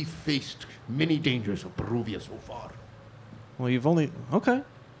 know we've faced many dangers of Barovia so far. Well, you've only... Okay.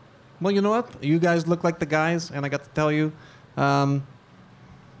 Well, you know what? You guys look like the guys, and I got to tell you,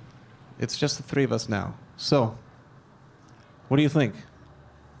 it's just the three of us now. So, what do you think?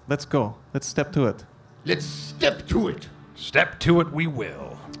 Let's go. Let's step to it. Let's step to it. Step to it we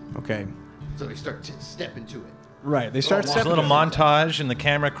will. Okay. So they start stepping to it. Right. They start There's a stepping. little montage and the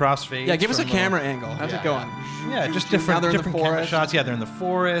camera crossfades. Yeah, give us a from camera angle. How's it going? Yeah, just Now different, they're in the different camera forest. shots. Yeah, they're in the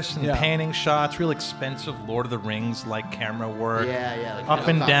forest and Yeah. panning shots, real expensive Lord of the Rings like camera work. Yeah. Like Up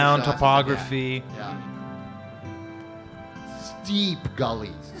and helicopter down shots. topography. Yeah. Steep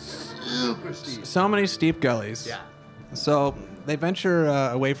gullies. Super steep. So many steep gullies. Yeah. So they venture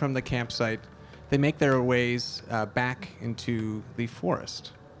away from the campsite. They make their ways back into the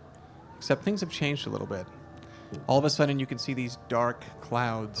forest. Except things have changed a little bit. All of a sudden, you can see these dark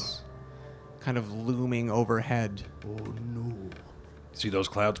clouds kind of looming overhead. Oh no. See those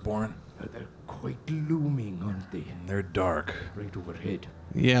clouds, Boren? They're quite looming, aren't they? They're dark. Right overhead.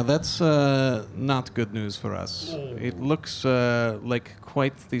 Yeah, that's not good news for us. It looks like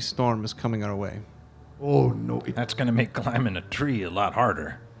quite the storm is coming our way. Oh no. That's going to make climbing a tree a lot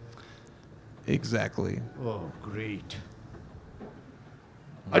harder. Exactly. Oh, great.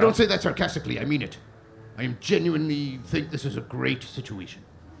 I don't say that sarcastically, I mean it. I genuinely think this is a great situation.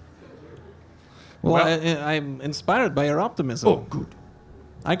 Well, I'm inspired by your optimism. Oh, good.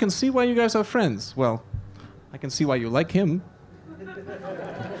 I can see why you guys are friends. Well, I can see why you like him.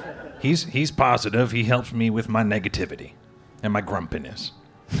 He's positive. He helps me with my negativity and my grumpiness.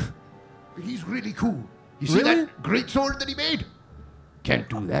 He's really cool. You see Really? that great sword that he made? Can't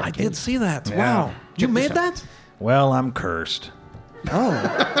do that. I can did you? see that. Yeah. Wow. You Check this made out. that? Well, I'm cursed. Oh.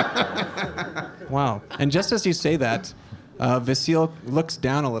 Wow. And just as you say that, Vasil looks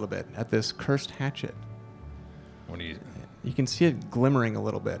down a little bit at this cursed hatchet. What do you... You can see it glimmering a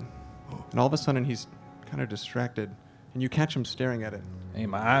little bit. And all of a sudden, he's kind of distracted. And you catch him staring at it. Hey,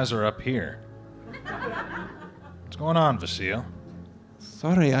 my eyes are up here. What's going on, Vasil?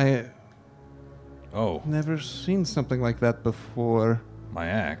 Sorry, I Oh, never seen something like that before. my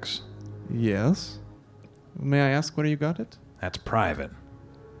axe. Yes? May I ask where you got it? That's private.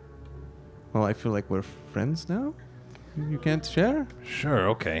 Well, I feel like we're friends now. You can't share? Sure,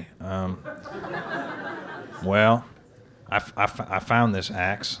 okay. Well, I found this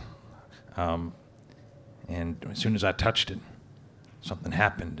axe, and as soon as I touched it, something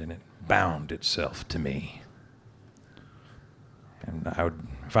happened, and it bound itself to me. And I would,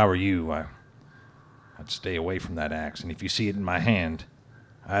 if I were you, I'd stay away from that axe, and if you see it in my hand,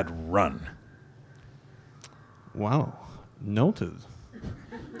 I'd run. Wow. Noted.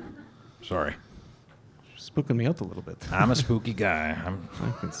 Sorry, Spooking me out a little bit. I'm a spooky guy.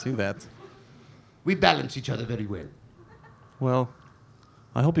 I can see that. We balance each other very well. Well,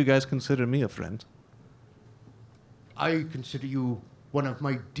 I hope you guys consider me a friend. I consider you one of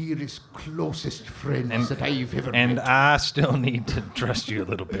my dearest, closest friends And- that I've ever And met. I still need to trust you a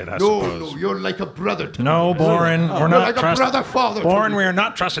little bit, I No, suppose. no, you're like a brother to No, me. Boren, we're You're not like a trusting. brother, father to Boren, me. we are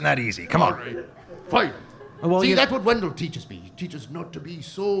not trusting that easy. Come All on. right. Fine. Well, See, you- that's what Wendell teaches me. He teaches not to be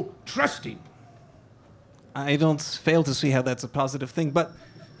so trusting. I don't fail to see how that's a positive thing, but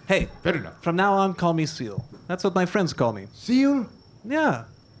hey, Fair enough. from now on, call me Seal. That's what my friends call me. Seal? Yeah.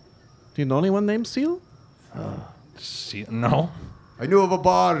 Do you know anyone named Seal? See, no. I know of a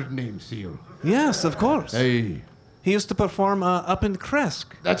bard named Seal. Yes, of course. Hey. He used to perform up in Kresk,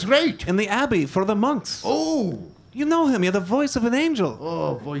 That's right. in the abbey for the monks. Oh. You know him. You're the voice of an angel.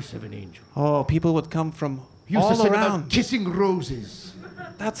 Oh, voice of an angel. Oh, people would come from He used all to sing around. about kissing roses.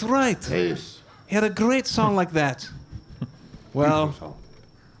 That's right. Yes. He had a great song like that. Well,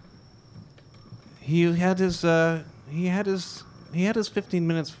 he had his 15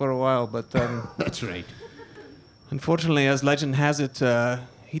 minutes for a while, but That's right. unfortunately, as legend has it,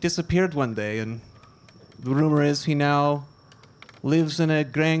 he disappeared one day, and the rumor is he now lives in a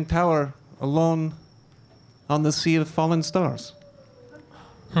graying tower alone on the Sea of Fallen Stars.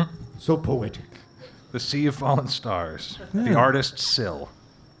 So poetic. The Sea of Fallen Stars. The artist Syl.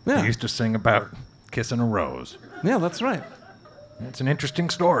 Yeah, He used to sing about kissing a rose. yeah, that's right. It's an interesting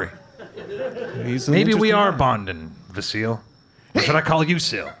story. He's an Maybe we interesting are man. bonding, Vasil. Or should I call you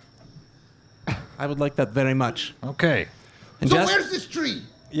Syl? I would like that very much. Okay. And So just, where's this tree?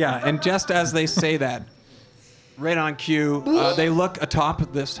 yeah, and just as they say that, right on cue, they look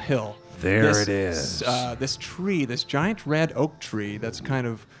atop this hill. There This, it is. This tree, this giant red oak tree that's kind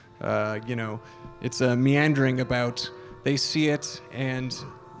of, it's meandering about. They see it, and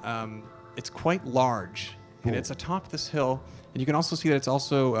it's quite large. And it's atop this hill. And you can also see that it's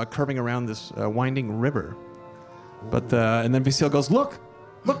also curving around this winding river. But and then Vasil goes, look,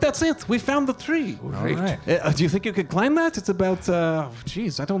 that's it. We found the tree. All right. Do you think you could climb that? It's about, I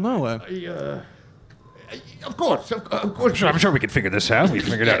don't know. Of course. I'm sure we could figure this out. We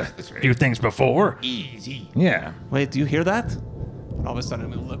figured out That's a right. few things before. Easy. Yeah. Wait, do you hear that? All of a sudden,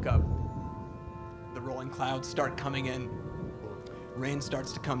 I'm going to look up. The rolling clouds start coming in. Rain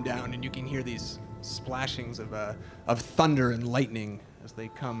starts to come down, and you can hear these splashings of thunder and lightning as they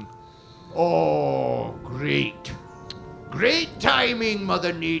come. Oh, great. Great timing,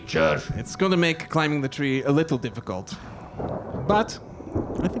 Mother Nature. It's going to make climbing the tree a little difficult. But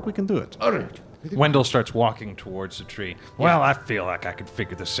I think we can do it. All right. Wendell starts walking towards the tree. Well, I feel like I could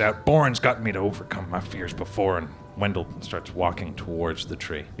figure this out. Boren's gotten me to overcome my fears before, and Wendell starts walking towards the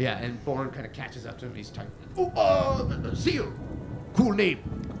tree. Yeah, and Bourne kind of catches up to him. He's typing. Seal. Cool name.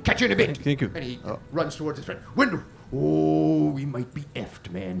 Catch you in a bit. Thank you. And he runs towards his friend. Wendell. Oh, we might be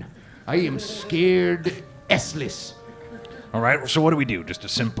effed, man. I am scared S-less. All right, so what do we do? Just a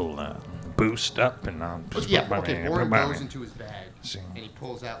simple boost up, and I'll just Yeah, put my okay, hand- Bourne put my goes hand- into his bag, See. and he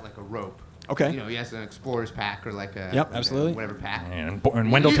pulls out like a rope. Okay. You know, he has an explorer's pack or like a Yep, absolutely. whatever pack. And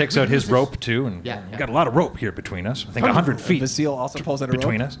Wendell takes out his rope too, and Yeah, we yeah. got a lot of rope here between us. I think 100 feet Vasil also pulls out a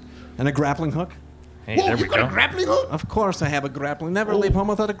between rope. us. And a grappling hook. Hey, Whoa, there you we got go. a grappling hook? Of course I have a grappling. Never leave home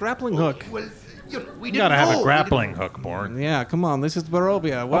without a grappling hook. Well, you know, we You didn't gotta have know. a grappling hook, Bourne. Yeah, come on. This is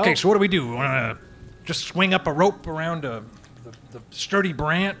Barovia. Well, Okay, so what do? We want to just swing up a rope around the sturdy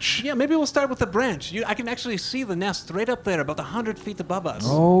branch? yeah, maybe we'll start with the branch. I can actually see the nest right up there, about 100 feet above us.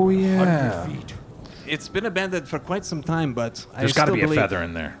 Oh, 100 feet. It's been abandoned for quite some time, but There's got to be a feather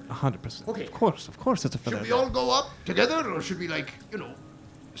in there. 100%. Okay. Of course, it's a feather. Should we all go up together, or should we, like, you know,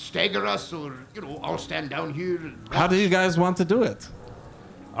 stagger us, or, you know, all stand down here? And How do you guys want to do it?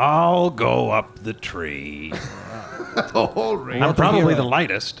 I'll go up the tree. all right. I'm probably hero. the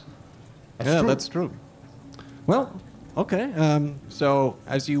lightest. Yeah, that's true. Well, okay. So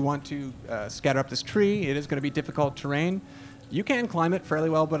as you want to scatter up this tree, it is going to be difficult terrain. You can climb it fairly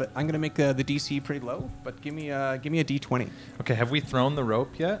well, but I'm going to make the DC pretty low. But give me a D20. Okay, have we thrown the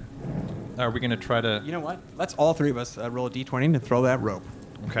rope yet? Are we going to try to... You know what? Let's all three of us roll a D20 and throw that rope.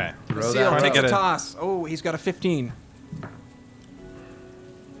 Okay. Throw Seal that takes rope. a toss. Oh, he's got a 15.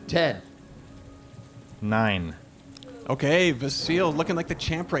 10. 9. Okay, Vasil looking like the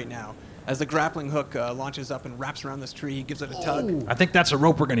champ right now. As the grappling hook launches up and wraps around this tree, he gives it a tug. I think that's a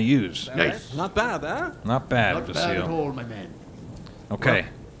rope we're going to use. Nice. Not bad, huh? Not bad, Not bad at Vasil. all, my man. Okay.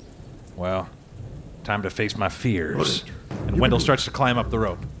 Well, time to face my fears. Right. And Wendell starts to climb up the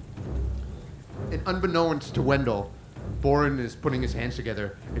rope. And unbeknownst to Wendell, Boren is putting his hands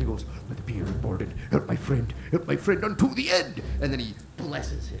together, and he goes, "By the beard of Borden, help my friend unto the end." And then he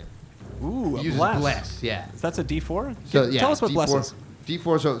blesses him. Ooh, He a uses bless. yeah. That's a D4? So yeah, Tell us what D4, blesses.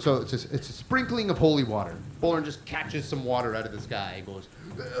 D4. So it's a sprinkling of holy water. Boren just catches some water out of the sky. He goes,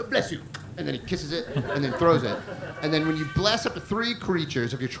 "Bless you," and then he kisses it and then throws it. And then when you bless up to 3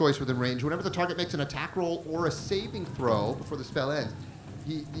 creatures of your choice within range, whenever the target makes an attack roll or a saving throw before the spell ends,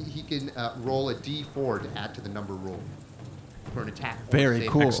 he can roll a D4 to add to the number rolled for an attack. or a Very saving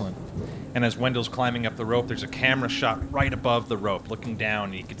cool. throw. Excellent. And as Wendell's climbing up the rope, there's a camera shot right above the rope. Looking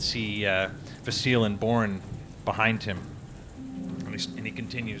down, you can see Vasil and Bourne behind him. And he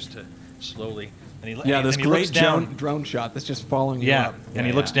continues to slowly... Yeah, this and he great looks down. drone shot that's just following you Yeah, up. and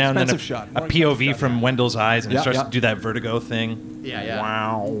he looks down, then Expensive shot. a More POV expensive from shot. Wendell's eyes, and Yeah, it starts yeah. to do that vertigo thing. Yeah.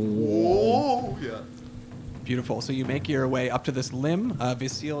 Wow. Oh yeah. Beautiful. So you make your way up to this limb.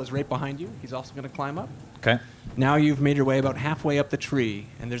 Vasil is right behind you. He's also going to climb up. Okay. Now you've made your way about halfway up the tree,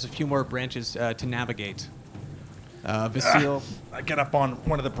 and there's a few more branches to navigate. Vasile. I get up on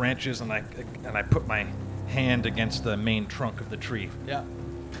one of the branches and I put my hand against the main trunk of the tree. Yeah.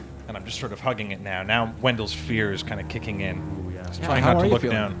 And I'm just sort of hugging it now. Now Wendell's fear is kind of kicking in. He's Yeah, trying how not are to you look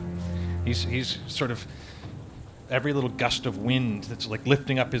feeling? down. He's sort of every little gust of wind that's like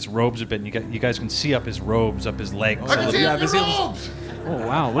lifting up his robes a bit. And you guys can see up his robes, up his legs. I can see yeah, your Vasile's- robes! Oh,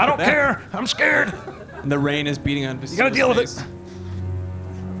 wow. Look I at don't that. care. I'm scared. And the rain is beating on Vasile's You gotta deal with face it.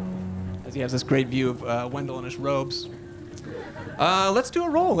 as he has this great view of Wendell in his robes. Let's do a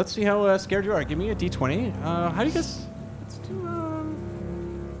roll. Let's see how scared you are. Give me a d20. How do you guys... Let's do...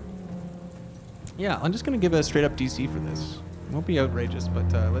 Yeah, I'm just going to give a straight-up DC for this. It won't be outrageous,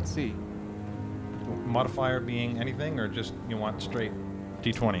 but let's see. Modifier being anything, or just you want straight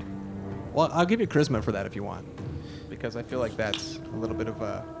D20? Well, I'll give you charisma for that if you want, because I feel like that's a little bit of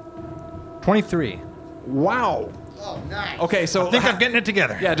a... 23. Wow! Oh, nice. Okay, so... I think I'm getting it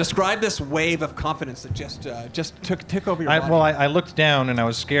together. Yeah, describe this wave of confidence that just took over your body. Well, I looked down and I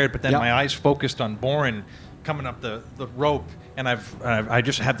was scared, but then Yep. my eyes focused on Boren coming up the rope, and I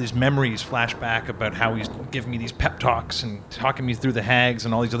just have these memories flash back about how he's giving me these pep talks and talking me through the hags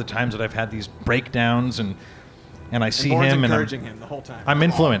and all these other times that I've had these breakdowns, and I see Bourne's him and encouraging him the whole time. I'm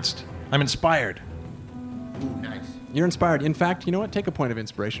influenced. I'm inspired. Ooh, nice. You're inspired. In fact, you know what? Take a point of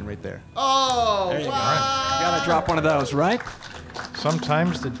inspiration right there. Oh, There you go. wow. You gotta drop one of those, right?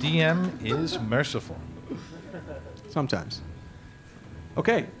 Sometimes the DM is merciful. Sometimes.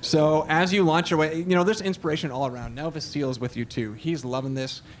 Okay, so as you launch your way, you know, there's inspiration all around. Now Vasile's with you too. He's loving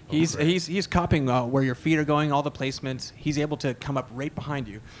this. He's copying where your feet are going, all the placements. He's able to come up right behind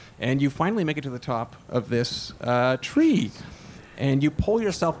you. And you finally make it to the top of this tree. And you pull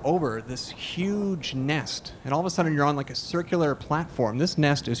yourself over this huge nest. And all of a sudden you're on like a circular platform. This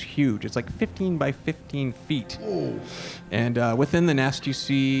nest is huge. It's like 15 by 15 feet. And within the nest you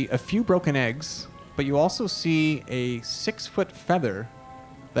see a few broken eggs, but you also see a 6-foot feather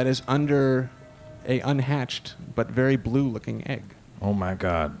that is under a unhatched but very blue-looking egg. Oh my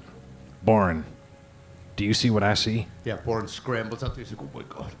God. Boren, do you see what I see? Yeah, Bourne scrambles up there. He's like, oh my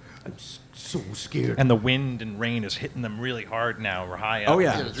God, I'm so scared. And the wind and rain is hitting them really hard now. We're high up. Oh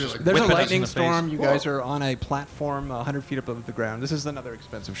yeah, Yeah, it's really- there's a Whipping us in lightning the face. storm. You Whoa. guys are on a platform 100 feet above the ground. This is another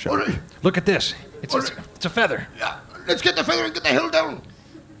expensive show. All right. Look at this. It's a feather. Yeah, let's get the feather and get the hell down.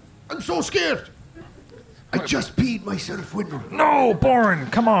 I'm so scared. I just peed myself, Wendell. No, Boren,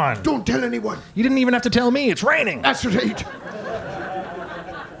 come on. Don't tell anyone. You didn't even have to tell me. It's raining. That's right.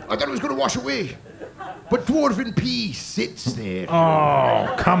 I thought it was going to wash away. But dwarven pee sits there.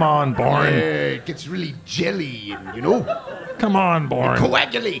 Oh, come on, Boren. It gets really jelly and, you know, Come on, Boren.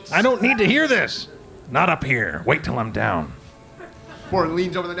 coagulates. I don't need to hear this. Not up here. Wait till I'm down. Bourne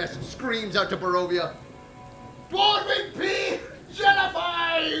leans over the nest and screams out to Barovia. Dwarven pee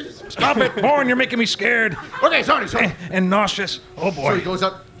jellifies! Stop it, Boren. You're making me scared Okay, sorry. and nauseous. Oh, So he boy. goes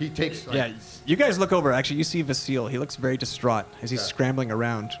up, he takes... Like, Yeah, you guys look over. Actually, you see Vasile. He looks very distraught as he's scrambling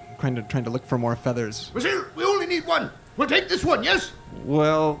around, trying to look for more feathers. Basil, we only need one. We'll take this one, yes?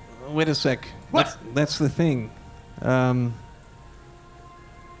 Well, wait a sec. What? That's the thing.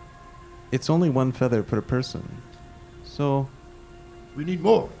 It's only one feather per person. So, We need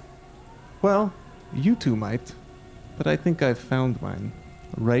more. well, you two might, but I think I've found mine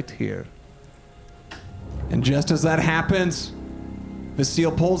right here. And just as that happens,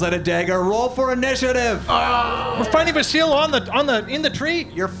 Vasile pulls out a dagger. Roll for initiative. We're finding Vasile in the tree.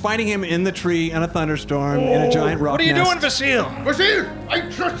 You're fighting him in the tree in a thunderstorm in a giant rock What are you nest. doing, Vasile? Basil, I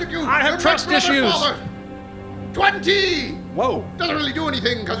trusted you. I have You're my trust brother, issues. father. 20! Whoa! Doesn't really do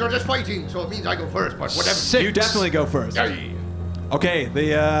anything because we're just fighting, so it means I go first, but whatever. Six. You definitely go first. Aye. Okay,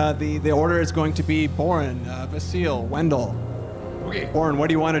 the order is going to be Boren, Vasile, Wendell. Okay. Boren, what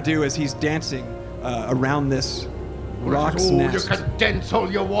do you want to do as he's dancing around this rock's Oh, nest? you can dance all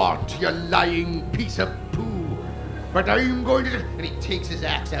you want, you lying piece of poo. But I'm going to... And he takes his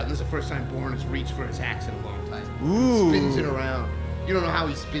axe out, and this is the first time Bourne has reached for his axe in a long time. Ooh. Spins it around. You don't know how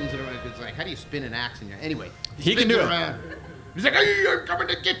he spins it around. It's like, how do you spin an axe in your... Anyway. He can spins do it. around. He's like, hey, I'm coming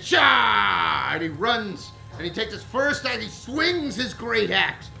to get ya! And he runs, and he takes his first axe, he swings his great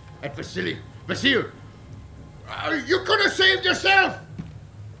axe at Vasile. Vasile, you could have saved yourself!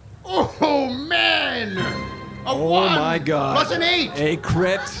 Oh, man! Oh my God! Plus an 8! A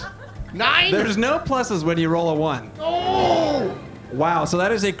crit. 9? There's no pluses when you roll a 1. Oh! Wow, so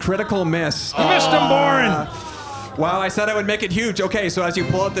that is a critical miss. You missed him, Boren. Wow, I said I would make it huge. Okay, so as you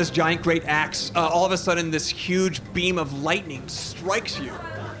pull out this giant great axe, all of a sudden this huge beam of lightning strikes you,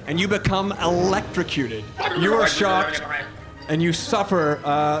 and you become electrocuted. You are shocked, and you suffer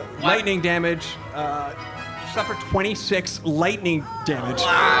lightning damage. You suffer 26 lightning damage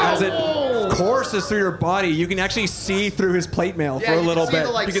as it courses through your body. You can actually see through his plate mail for a little bit.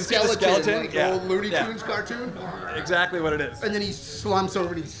 You can see the skeleton, like yeah. old Looney Tunes cartoon. Exactly what it is. And then he slumps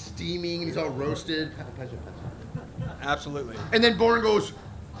over and he's steaming and he's all roasted. Absolutely. And then Bourne goes,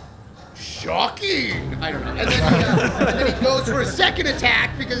 shocking! I don't know. And then he goes for a second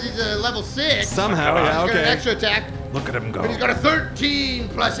attack because he's a level 6. Somehow, yeah, He's got an okay. extra attack. Look at him go. But he's got a 13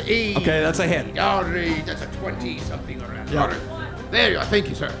 plus 8. Okay, that's a hit. All right, that's a 20 something around. Yeah. All right. There you are. Thank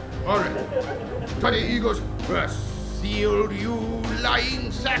you, sir. All right. 20, he goes, sealed you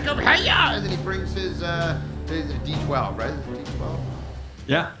lying sack of hay. And then he brings his D12, right? D12?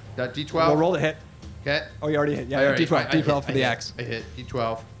 Yeah. That D12? We'll roll the hit. Okay. Oh, you already hit. Yeah, All right, D12. D12 for the hit. axe. I hit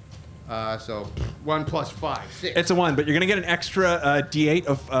D12. So 1 plus 5, 6. It's a 1, but you're going to get an extra D8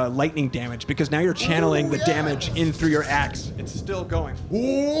 of lightning damage because now you're channeling the damage in through your axe. It's still going.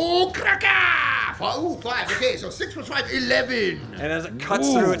 Ooh, cracker! Ooh, 5. Okay, so 6 plus 5, 11. And as it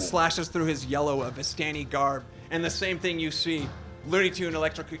cuts through, it slashes through his yellow Vistani garb. And the same thing you see, Looney Tune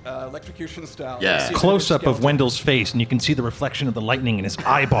electrocution style. Yeah. You see Close up of skeleton. Wendell's face, and you can see the reflection of the lightning in his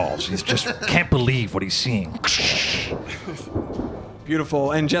eyeballs. He's just can't believe what he's seeing.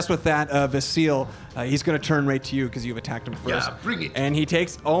 Beautiful. And just with that, Vasile, he's going to turn right to you because you've attacked him first. Yeah, bring it. And he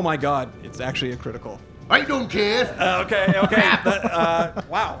takes, oh my god, it's actually a critical. I don't care. Okay.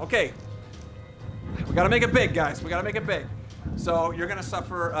 Wow, okay. We got to make it big, guys. We got to make it big. So you're going to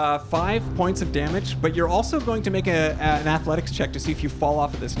suffer 5 points of damage, but you're also going to make an athletics check to see if you fall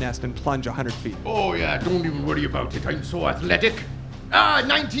off of this nest and plunge 100 feet. Oh, yeah, don't even worry about it. I'm so athletic.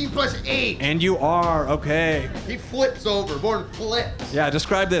 19 plus 8. And you are, okay. He flips over. Bourne flips. Yeah,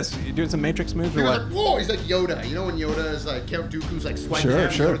 describe this. You doing some Matrix moves He or goes what? like, whoa, he's like Yoda. You know when Yoda is like Count Dooku's like sweating Sure,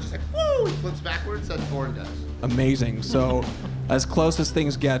 down, sure. Yoda's just like, whoa, he flips backwards. That's what Bourne does. Amazing. So, as close as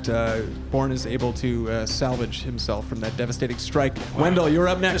things get, Bourne is able to salvage himself from that devastating strike. Wendell, you're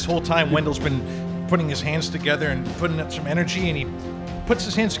up This next. whole time, Wendell's been putting his hands together and putting up some energy, and he puts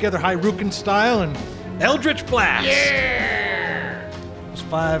his hands together Hyrukin style and Eldritch Blast. Yeah!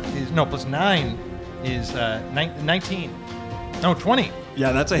 Plus 9 is 19. No, 20.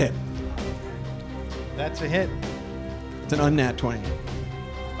 Yeah, that's a hit. That's a hit. It's an unnat 20.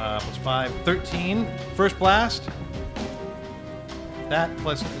 Plus 5, 13. First blast.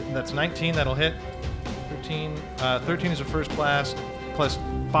 That's 19. That'll hit. 13. 13 is a first blast. Plus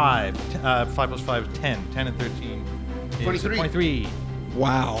 5. 5 plus 5 is 10. 10 and 13 is 23.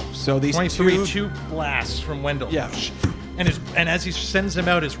 Wow. So these 23. Two blasts from Wendell. Yeah. And as he sends them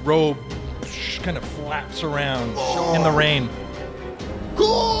out, his robe kind of flaps around in the rain.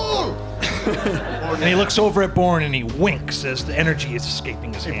 Cool! And he looks over at Bourne and he winks as the energy is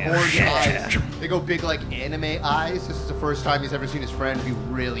escaping his hand. Bourne's eyes, they go big like anime eyes. This is the first time he's ever seen his friend be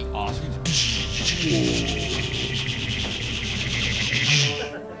really awesome.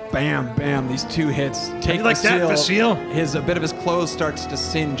 Bam, bam. These 2 hits take you like that, Vasile? A bit of his clothes starts to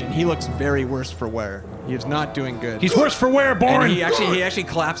singe, and he looks very worse for wear. He is not doing good. He's worse for wear, Bourne. And he actually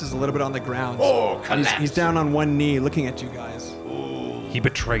collapses a little bit on the ground. Oh, collapse. He's down on one knee, looking at you guys. He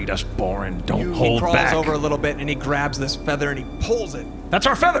betrayed us, Bourne. Don't He hold crawls back. over a little bit, and he grabs this feather and he pulls it. That's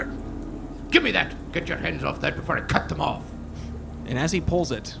our feather. Give me that. Get your hands off that before I cut them off. And as he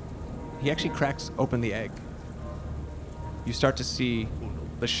pulls it, he actually cracks open the egg. You start to see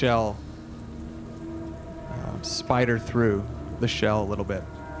the shell spider through the shell a little bit.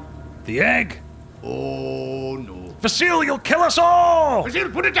 The egg. Oh, no. Vasile, you'll kill us all. Vasile,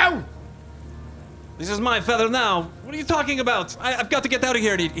 put it down. This is my feather now. What are you talking about? I've got to get out of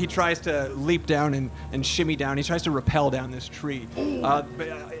here. And he tries to leap down and shimmy down. He tries to rappel down this tree,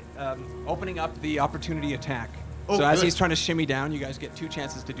 opening up the opportunity attack. Oh, so as good. he's trying to shimmy down, you guys get 2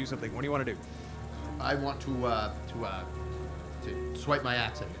 chances to do something. What do you want to do? I want to swipe my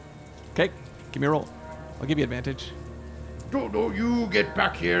axe at him. Okay, give me a roll. I'll give you advantage. No, you get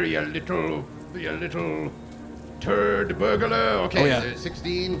back here, you little turd burglar. Okay, Oh, yeah.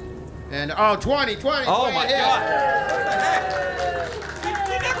 16 and 20. Oh 20 my hit. god!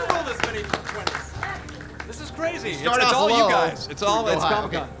 We never roll this many 20s. This is crazy. It's Start off all low. you guys. It's all Go it's high, Comicon.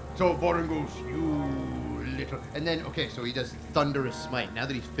 okay. So Boren goes, you little. And then, okay, so he does Thunderous Smite. Now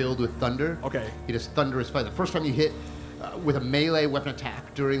that he's filled with thunder, Okay. he does Thunderous Smite. The first time you hit with a melee weapon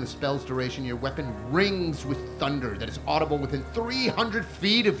attack during the spell's duration, your weapon rings with thunder that is audible within 300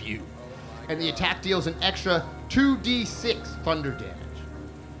 feet of you. And the attack deals an extra 2d6 thunder damage.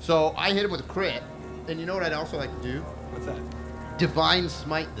 So I hit him with a crit. And you know what I'd also like to do? What's that? Divine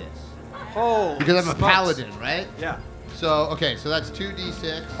Smite this. Oh, Because I'm a paladin, right? Yeah. So, okay, so that's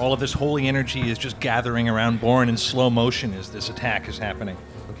 2d6. All of this holy energy is just gathering around Bourne in slow motion as this attack is happening.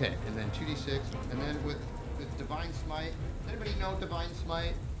 Okay, and then 2d6, and then with Divine Smite. Anybody know Divine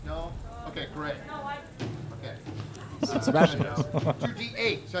Smite? No? Okay, great. Okay. Sebastian.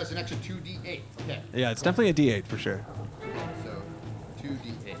 2d8. So that's an extra 2d8. Okay. Yeah, it's definitely a D8 for sure. So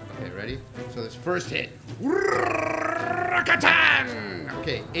 2d8. Okay, ready? So this first hit. Rakatan!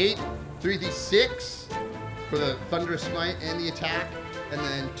 Okay, 8, 3d6 for the thunderous smite and the attack, and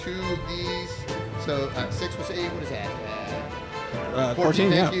then 2 of these. So 6 was 8. What is that? 14,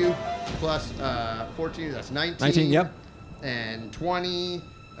 thank yeah. you. Plus 14, that's 19. 19, yep. And 20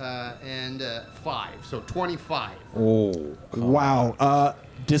 and 5. So 25. Oh. Wow.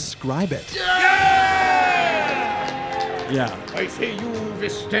 Describe it. Yeah. I say you,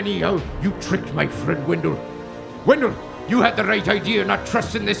 Vistenia, you tricked my friend Wendell. Wendell, you had the right idea, not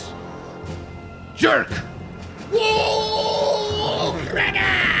trusting this jerk. Whoa!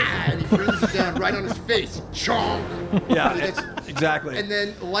 And he brings it down right on his face. Chong! Yeah, And it's- exactly. And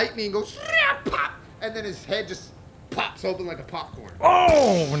then lightning goes, pop! And then his head just pops open like a popcorn.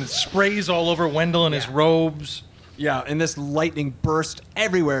 Oh, when it sprays all over Wendell and his robes. Yeah, and this lightning burst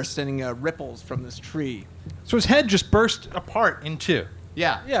everywhere, sending ripples from this tree. So his head just burst apart in two.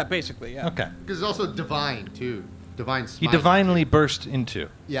 Yeah. Yeah, basically, yeah. Okay. Because it's also divine, too. Divine He smite. divinely burst into.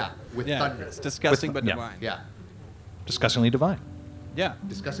 Yeah, with Yeah, thunder. it's disgusting but yeah. divine. Yeah. Disgustingly divine. Yeah.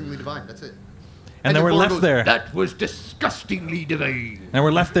 Disgustingly divine. That's it. And then the we're Lord left goes, there. That was disgustingly divine. And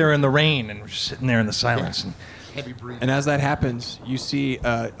we're left there in the rain and we're sitting there in the silence. And Heavy breathing. And as that happens, you see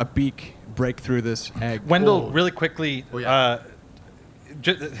a beak break through this egg. Wendell, really quickly, Oh, yeah.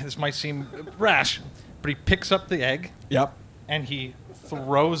 this might seem rash, but he picks up the egg Yep. and he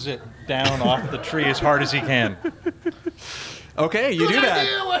throws it down off the tree as hard as he can. Okay, you Good do that.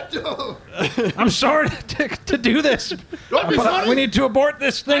 idea, Wendell! I'm sorry to do this, Don't be but sorry. we need to abort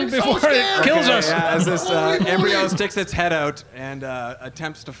this thing I'm so before scared. it kills Okay, us. Yeah, as this Holy embryo moly. sticks its head out and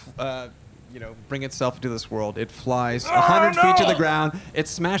attempts to, bring itself into this world, it flies 100 feet to the ground. It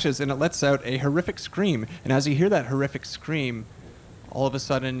smashes and it lets out a horrific scream. And as you hear that horrific scream, all of a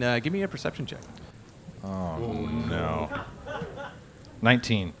sudden, give me a perception check. No.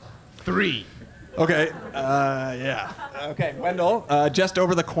 19. 3. Okay. Yeah. Okay, Wendell, just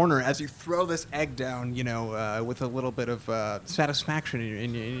over the corner, as you throw this egg down, with a little bit of satisfaction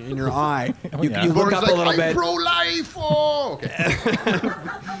in your eye, you, yeah. you look Gordon's up like, a little I'm bit. pro-life! Oh! Okay.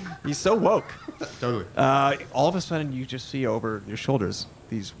 He's so woke. Totally. All of a sudden, you just see over your shoulders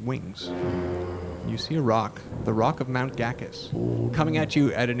these wings. You see a rock, the rock of Mount Gacchus, coming at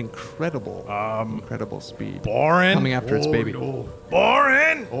you at an incredible speed. Boring. Coming after its baby. No.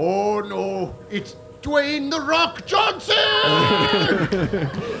 Boring. Oh, no. It's Dwayne The Rock Johnson!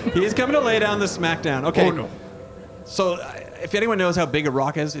 He's coming to lay down the smackdown. Okay. Oh, no. So, if anyone knows how big a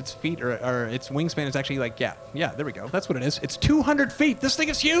rock is, its feet or its wingspan is actually like, yeah, there we go. That's what it is. It's 200 feet. This thing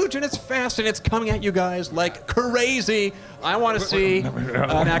is huge and it's fast and it's coming at you guys like crazy. I want to see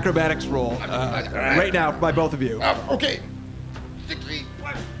an acrobatics roll right now by both of you. Okay. 6 feet.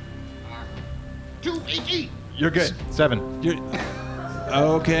 280. You're good. 7.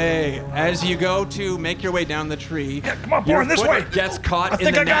 Okay. As you go to make your way down the tree, come on, your Bourne, this foot way. gets caught I in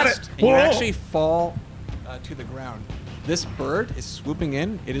think the I got nest, it. and you Whoa. actually fall to the ground. This bird is swooping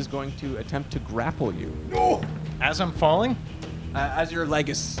in. It is going to attempt to grapple you. No. As I'm falling? As your leg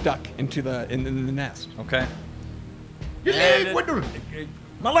is stuck into the nest. Okay. Your And leg, Wendell.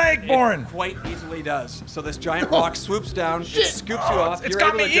 My leg, Boring. Quite easily does. So this giant rock swoops down, it Shit. scoops you off. it's You're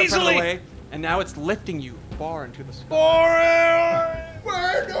got able me to jump out of the easily. way, and now it's lifting you far into the sky. Boring.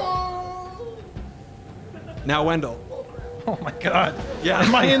 Wendell. Now, Wendell, Oh my God. Yeah.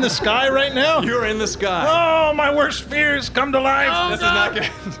 Am I in the sky right now? you're in the sky. Oh, my worst fears come to life. This is not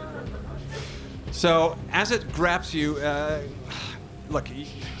good. So as it grabs you, look.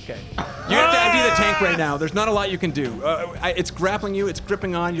 Okay. You have to empty the tank right now. There's not a lot you can do. It's grappling you. It's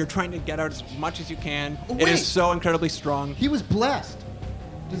gripping on. You're trying to get out as much as you can. Oh, It wait. is so incredibly strong. He was blessed.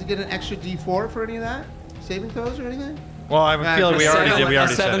 Does he get an extra D4 for any of that? Saving throws or anything? Well, I feel like we already did. We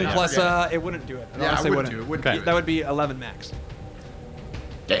already a said 7 it. plus, Yeah. it wouldn't do it. Yeah, Honestly, it wouldn't do it. Wouldn't Okay. do it. That would be 11 max.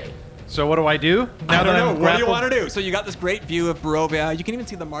 So what do I do? I don't know. I'm What do you grappled? want to do? So you got this great view of Barovia. You can even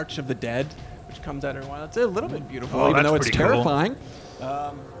see the March of the Dead, which comes out every while. It's a little bit beautiful, Oh, even that's though it's pretty cool. terrifying.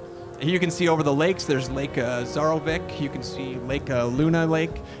 You can see over the lakes. There's Lake Zarovic. You can see Lake Luna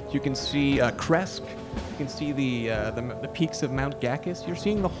Lake. You can see Kresk. You can see the peaks of Mount Gacchus. You're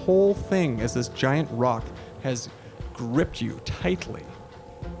seeing the whole thing as this giant rock has gripped you tightly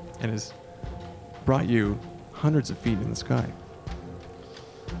and has brought you hundreds of feet in the sky.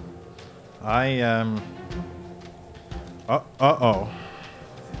 Uh-oh.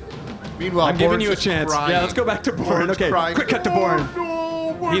 Meanwhile, I'm giving Bourne's you a just chance. crying. Yeah, let's go back to Bourne. Bourne's Okay, crying. quick cut to Bourne.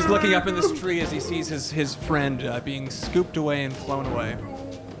 Oh, no, He's looking up in this tree as he sees his friend being scooped away and flown away.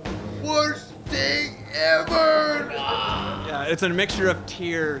 worst thing ever. Yeah, it's a mixture of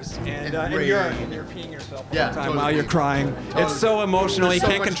tears and you're peeing yourself all the time totally. while you're crying. It's so emotional. There's You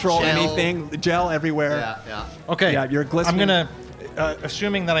so can't much control gel. anything. The gel everywhere. Yeah. Okay. Yeah, you're glistening. I'm gonna,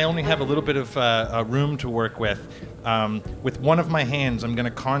 assuming that I only have a little bit of room to work with one of my hands, I'm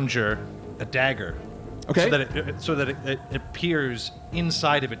gonna conjure a dagger. Okay. So that it appears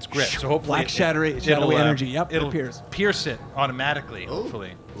inside of its grip. So hopefully Black shadowy energy. Yep, it it'll appears. pierce it automatically.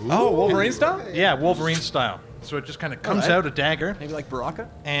 Hopefully. Oh, Wolverine style? Yeah, Wolverine style. So it just kind of comes out a dagger, Maybe like Baraka?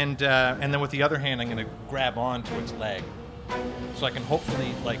 and then with the other hand, I'm gonna grab onto its leg, so I can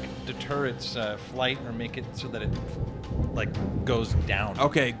hopefully like deter its flight or make it so that it like goes down.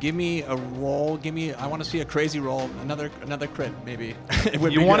 Okay, give me a roll. I want to see a crazy roll. Another crit, maybe. It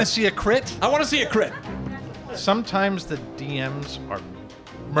would You be want to good. see a crit? I want to see a crit. Sometimes the DMs are Oh,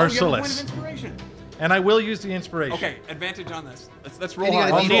 you merciless, have a point of inspiration. and I will use the inspiration. Okay, advantage on this. Let's roll And you high.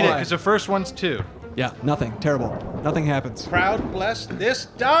 gotta I'll Let's need roll it high. because the first one's 2. Yeah, nothing. Terrible. Nothing happens. Crowd bless this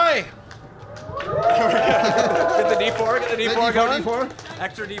die. Get the D4. Get the D4 going. D4.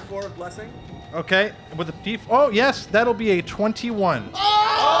 Extra D4 of blessing. Okay, with the D. Oh yes, that'll be a 21. Oh!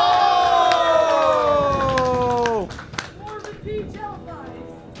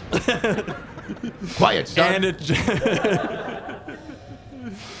 Quiet, son. And it.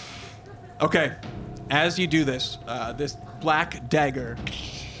 Okay, as you do this, this black dagger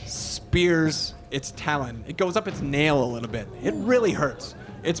spears its talon. It goes up its nail a little bit. It really hurts.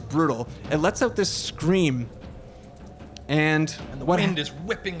 It's brutal. It lets out this scream. And The wind is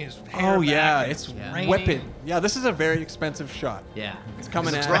whipping his hair. Oh yeah, back, and it's raining. whipping. Yeah, this is a very expensive shot. Yeah. It's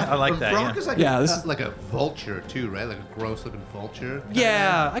coming at I like that, yeah. Veronica's like Yeah, a, this is- like a vulture too, right? Like a gross looking vulture.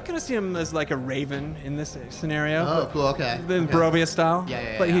 Yeah, I kind of see him as like a raven in this scenario. Oh, cool. Okay. The Okay. Barovia style.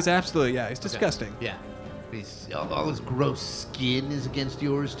 Yeah, But yeah. he's absolutely, he's disgusting. Yeah. All his gross skin is against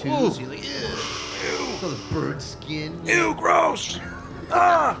yours too. Ooh. So you're like, ew. It's all the bird skin. Ew, gross.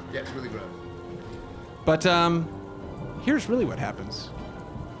 Yeah, it's really gross. But here's really what happens.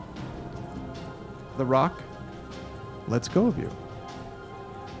 The rock lets go of you.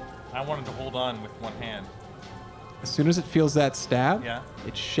 I wanted to hold on with one hand. As soon as it feels that stab, Yeah.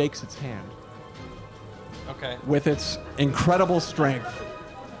 it shakes its hand Okay. with its incredible strength.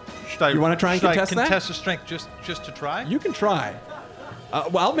 Should I, You wanna try and should contest I that? contest the strength just to try? You can try.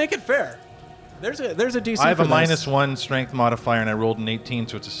 Well, I'll make it fair. There's a DC. I have for a this. -1 strength modifier, and I rolled an 18,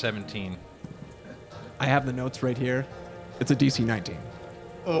 so it's a 17. I have the notes right here. It's a DC 19.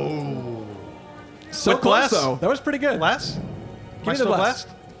 Oh. So With close, less? though. That was pretty good. Less? Am me I the still bless. blessed?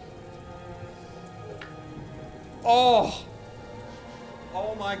 Oh.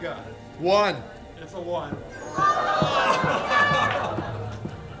 Oh my God. 1. It's a 1.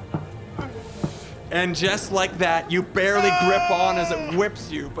 And just like that, you barely grip on as it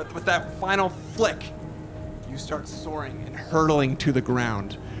whips you, but with that final flick, you start soaring and hurtling to the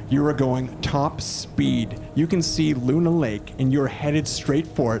ground. You are going top speed. You can see Luna Lake, and you're headed straight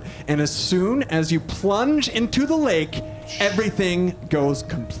for it. And as soon as you plunge into the lake, everything goes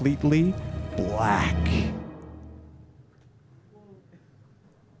completely black.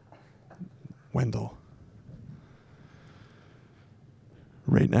 Wendell.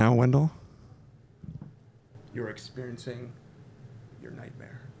 Right now, Wendell, you're experiencing your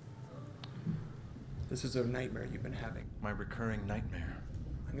nightmare. This is a nightmare you've been having. My recurring nightmare.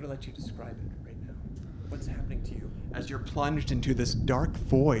 I'm going to let you describe it right now. What's happening to you as you're plunged into this dark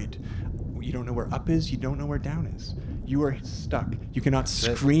void? You don't know where up is, you don't know where down is. You are stuck. You cannot it.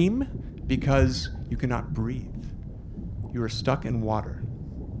 scream because you cannot breathe. You are stuck in water.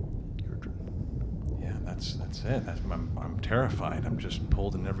 Yeah, that's it. I'm terrified. I'm just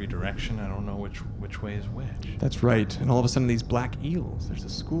pulled in every direction. I don't know which way is which. That's right. And all of a sudden, these black eels, there's a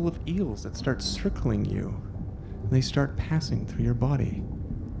school of eels that start circling you. And they start passing through your body.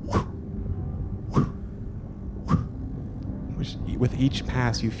 Which, with each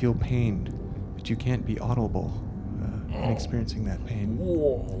pass, you feel pain, but you can't be audible in experiencing that pain.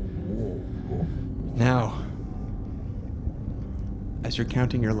 Now, as you're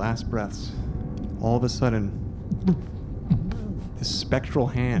counting your last breaths, all of a sudden, this spectral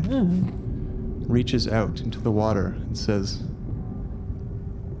hand reaches out into the water and says,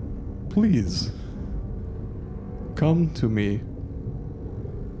 "Please, come to me.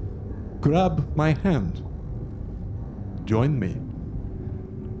 Grab my hand. Join me.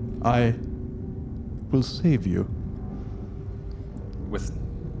 I will save you." With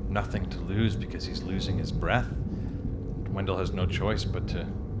nothing to lose because he's losing his breath, Wendell has no choice but to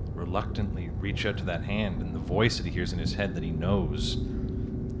reluctantly reach out to that hand, and the voice that he hears in his head that he knows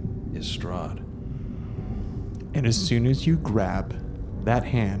is Strahd. And as soon as you grab that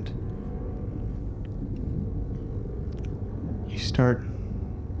hand, start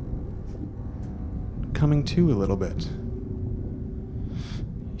coming to a little bit.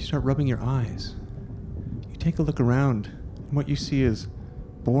 You start rubbing your eyes. You take a look around, and what you see is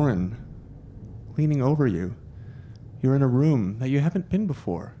Boren leaning over you. You're in a room that you haven't been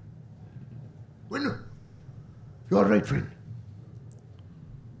before. Wendell, you all right, friend?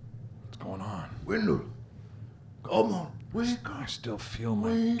 What's going on? Wendell, come on, wake I up. still feel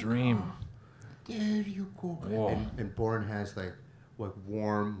my dream. There you go. Whoa. And Boren has like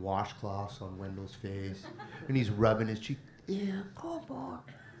warm washcloths on Wendell's face, and he's rubbing his cheek. Yeah, come on.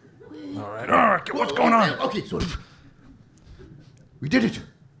 All right. What's going on? Okay, so we did it.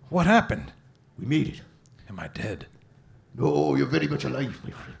 What happened? We made it. Am I dead? No, you're very much alive,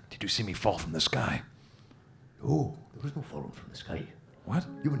 my friend. Did you see me fall from the sky? No, there was no falling from the sky. What?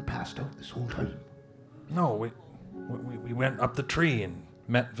 You've been passed out this whole time. No, we went up the tree and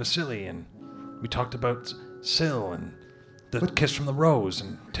met Vasily, and we talked about Syl and the kiss from the rose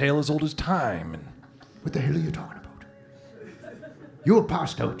and tale as old as time. And What the hell are you talking about? You were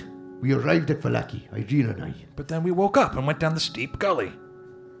passed out. We arrived at Vallaki, Irene and I. but then we woke up and went down the steep gully.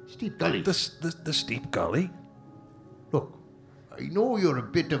 Steep gully. The steep gully. Look, I know you're a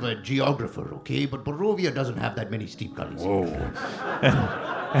bit of a geographer, okay? But Barovia doesn't have that many steep gullies. Whoa.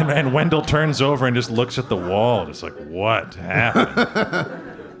 And Wendell turns over and just looks at the wall, just like, what happened?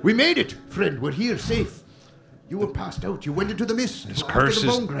 We made it, friend. We're here, safe. You were passed out. You went into the mist. This after curse the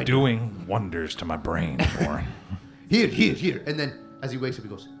is bone grinder. doing wonders to my brain, Boren. Here. And then as he wakes up, he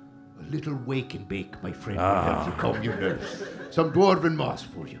goes, A little wake and bake, my friend, will help you calm your nerves. Some dwarven moss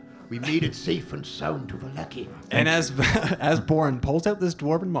for you. We made it safe and sound to Vallaki. And as Boren pulls out this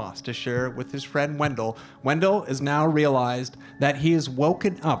dwarven moss to share it with his friend Wendell, Wendell has now realized that he is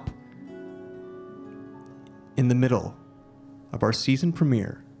woken up in the middle of our season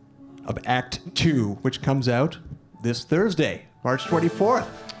premiere of Act 2, which comes out this Thursday, March 24th.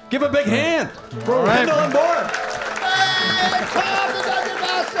 Give a big hand for Wendell and Boren.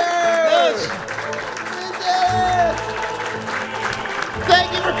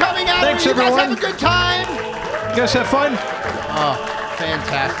 "Thank you for coming out. Thanks, you guys everyone. have a good time." You guys have fun? Oh,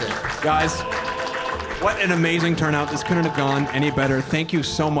 fantastic. Guys, what an amazing turnout. This couldn't have gone any better. Thank you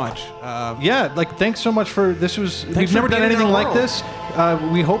so much. Yeah, thanks so much for this. We've for never done being in anything our like world. this.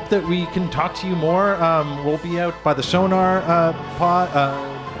 We hope that we can talk to you more. We'll be out by the Sonar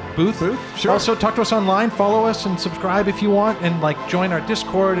booth. Sure. Also, talk to us online. Follow us and subscribe if you want, and join our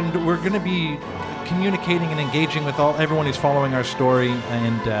Discord. And we're going to be communicating and engaging with everyone who's following our story.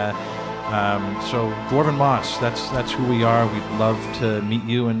 And so, Dwarven Moss, that's who we are. We'd love to meet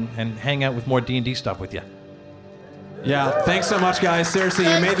you and hang out with more D&D stuff with you. Yeah, thanks so much, guys. Seriously,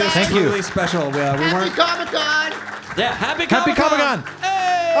 you made this Thank you. truly special. We Happy weren't. Comicon. Yeah, happy Happy Comic-Con! Comicon!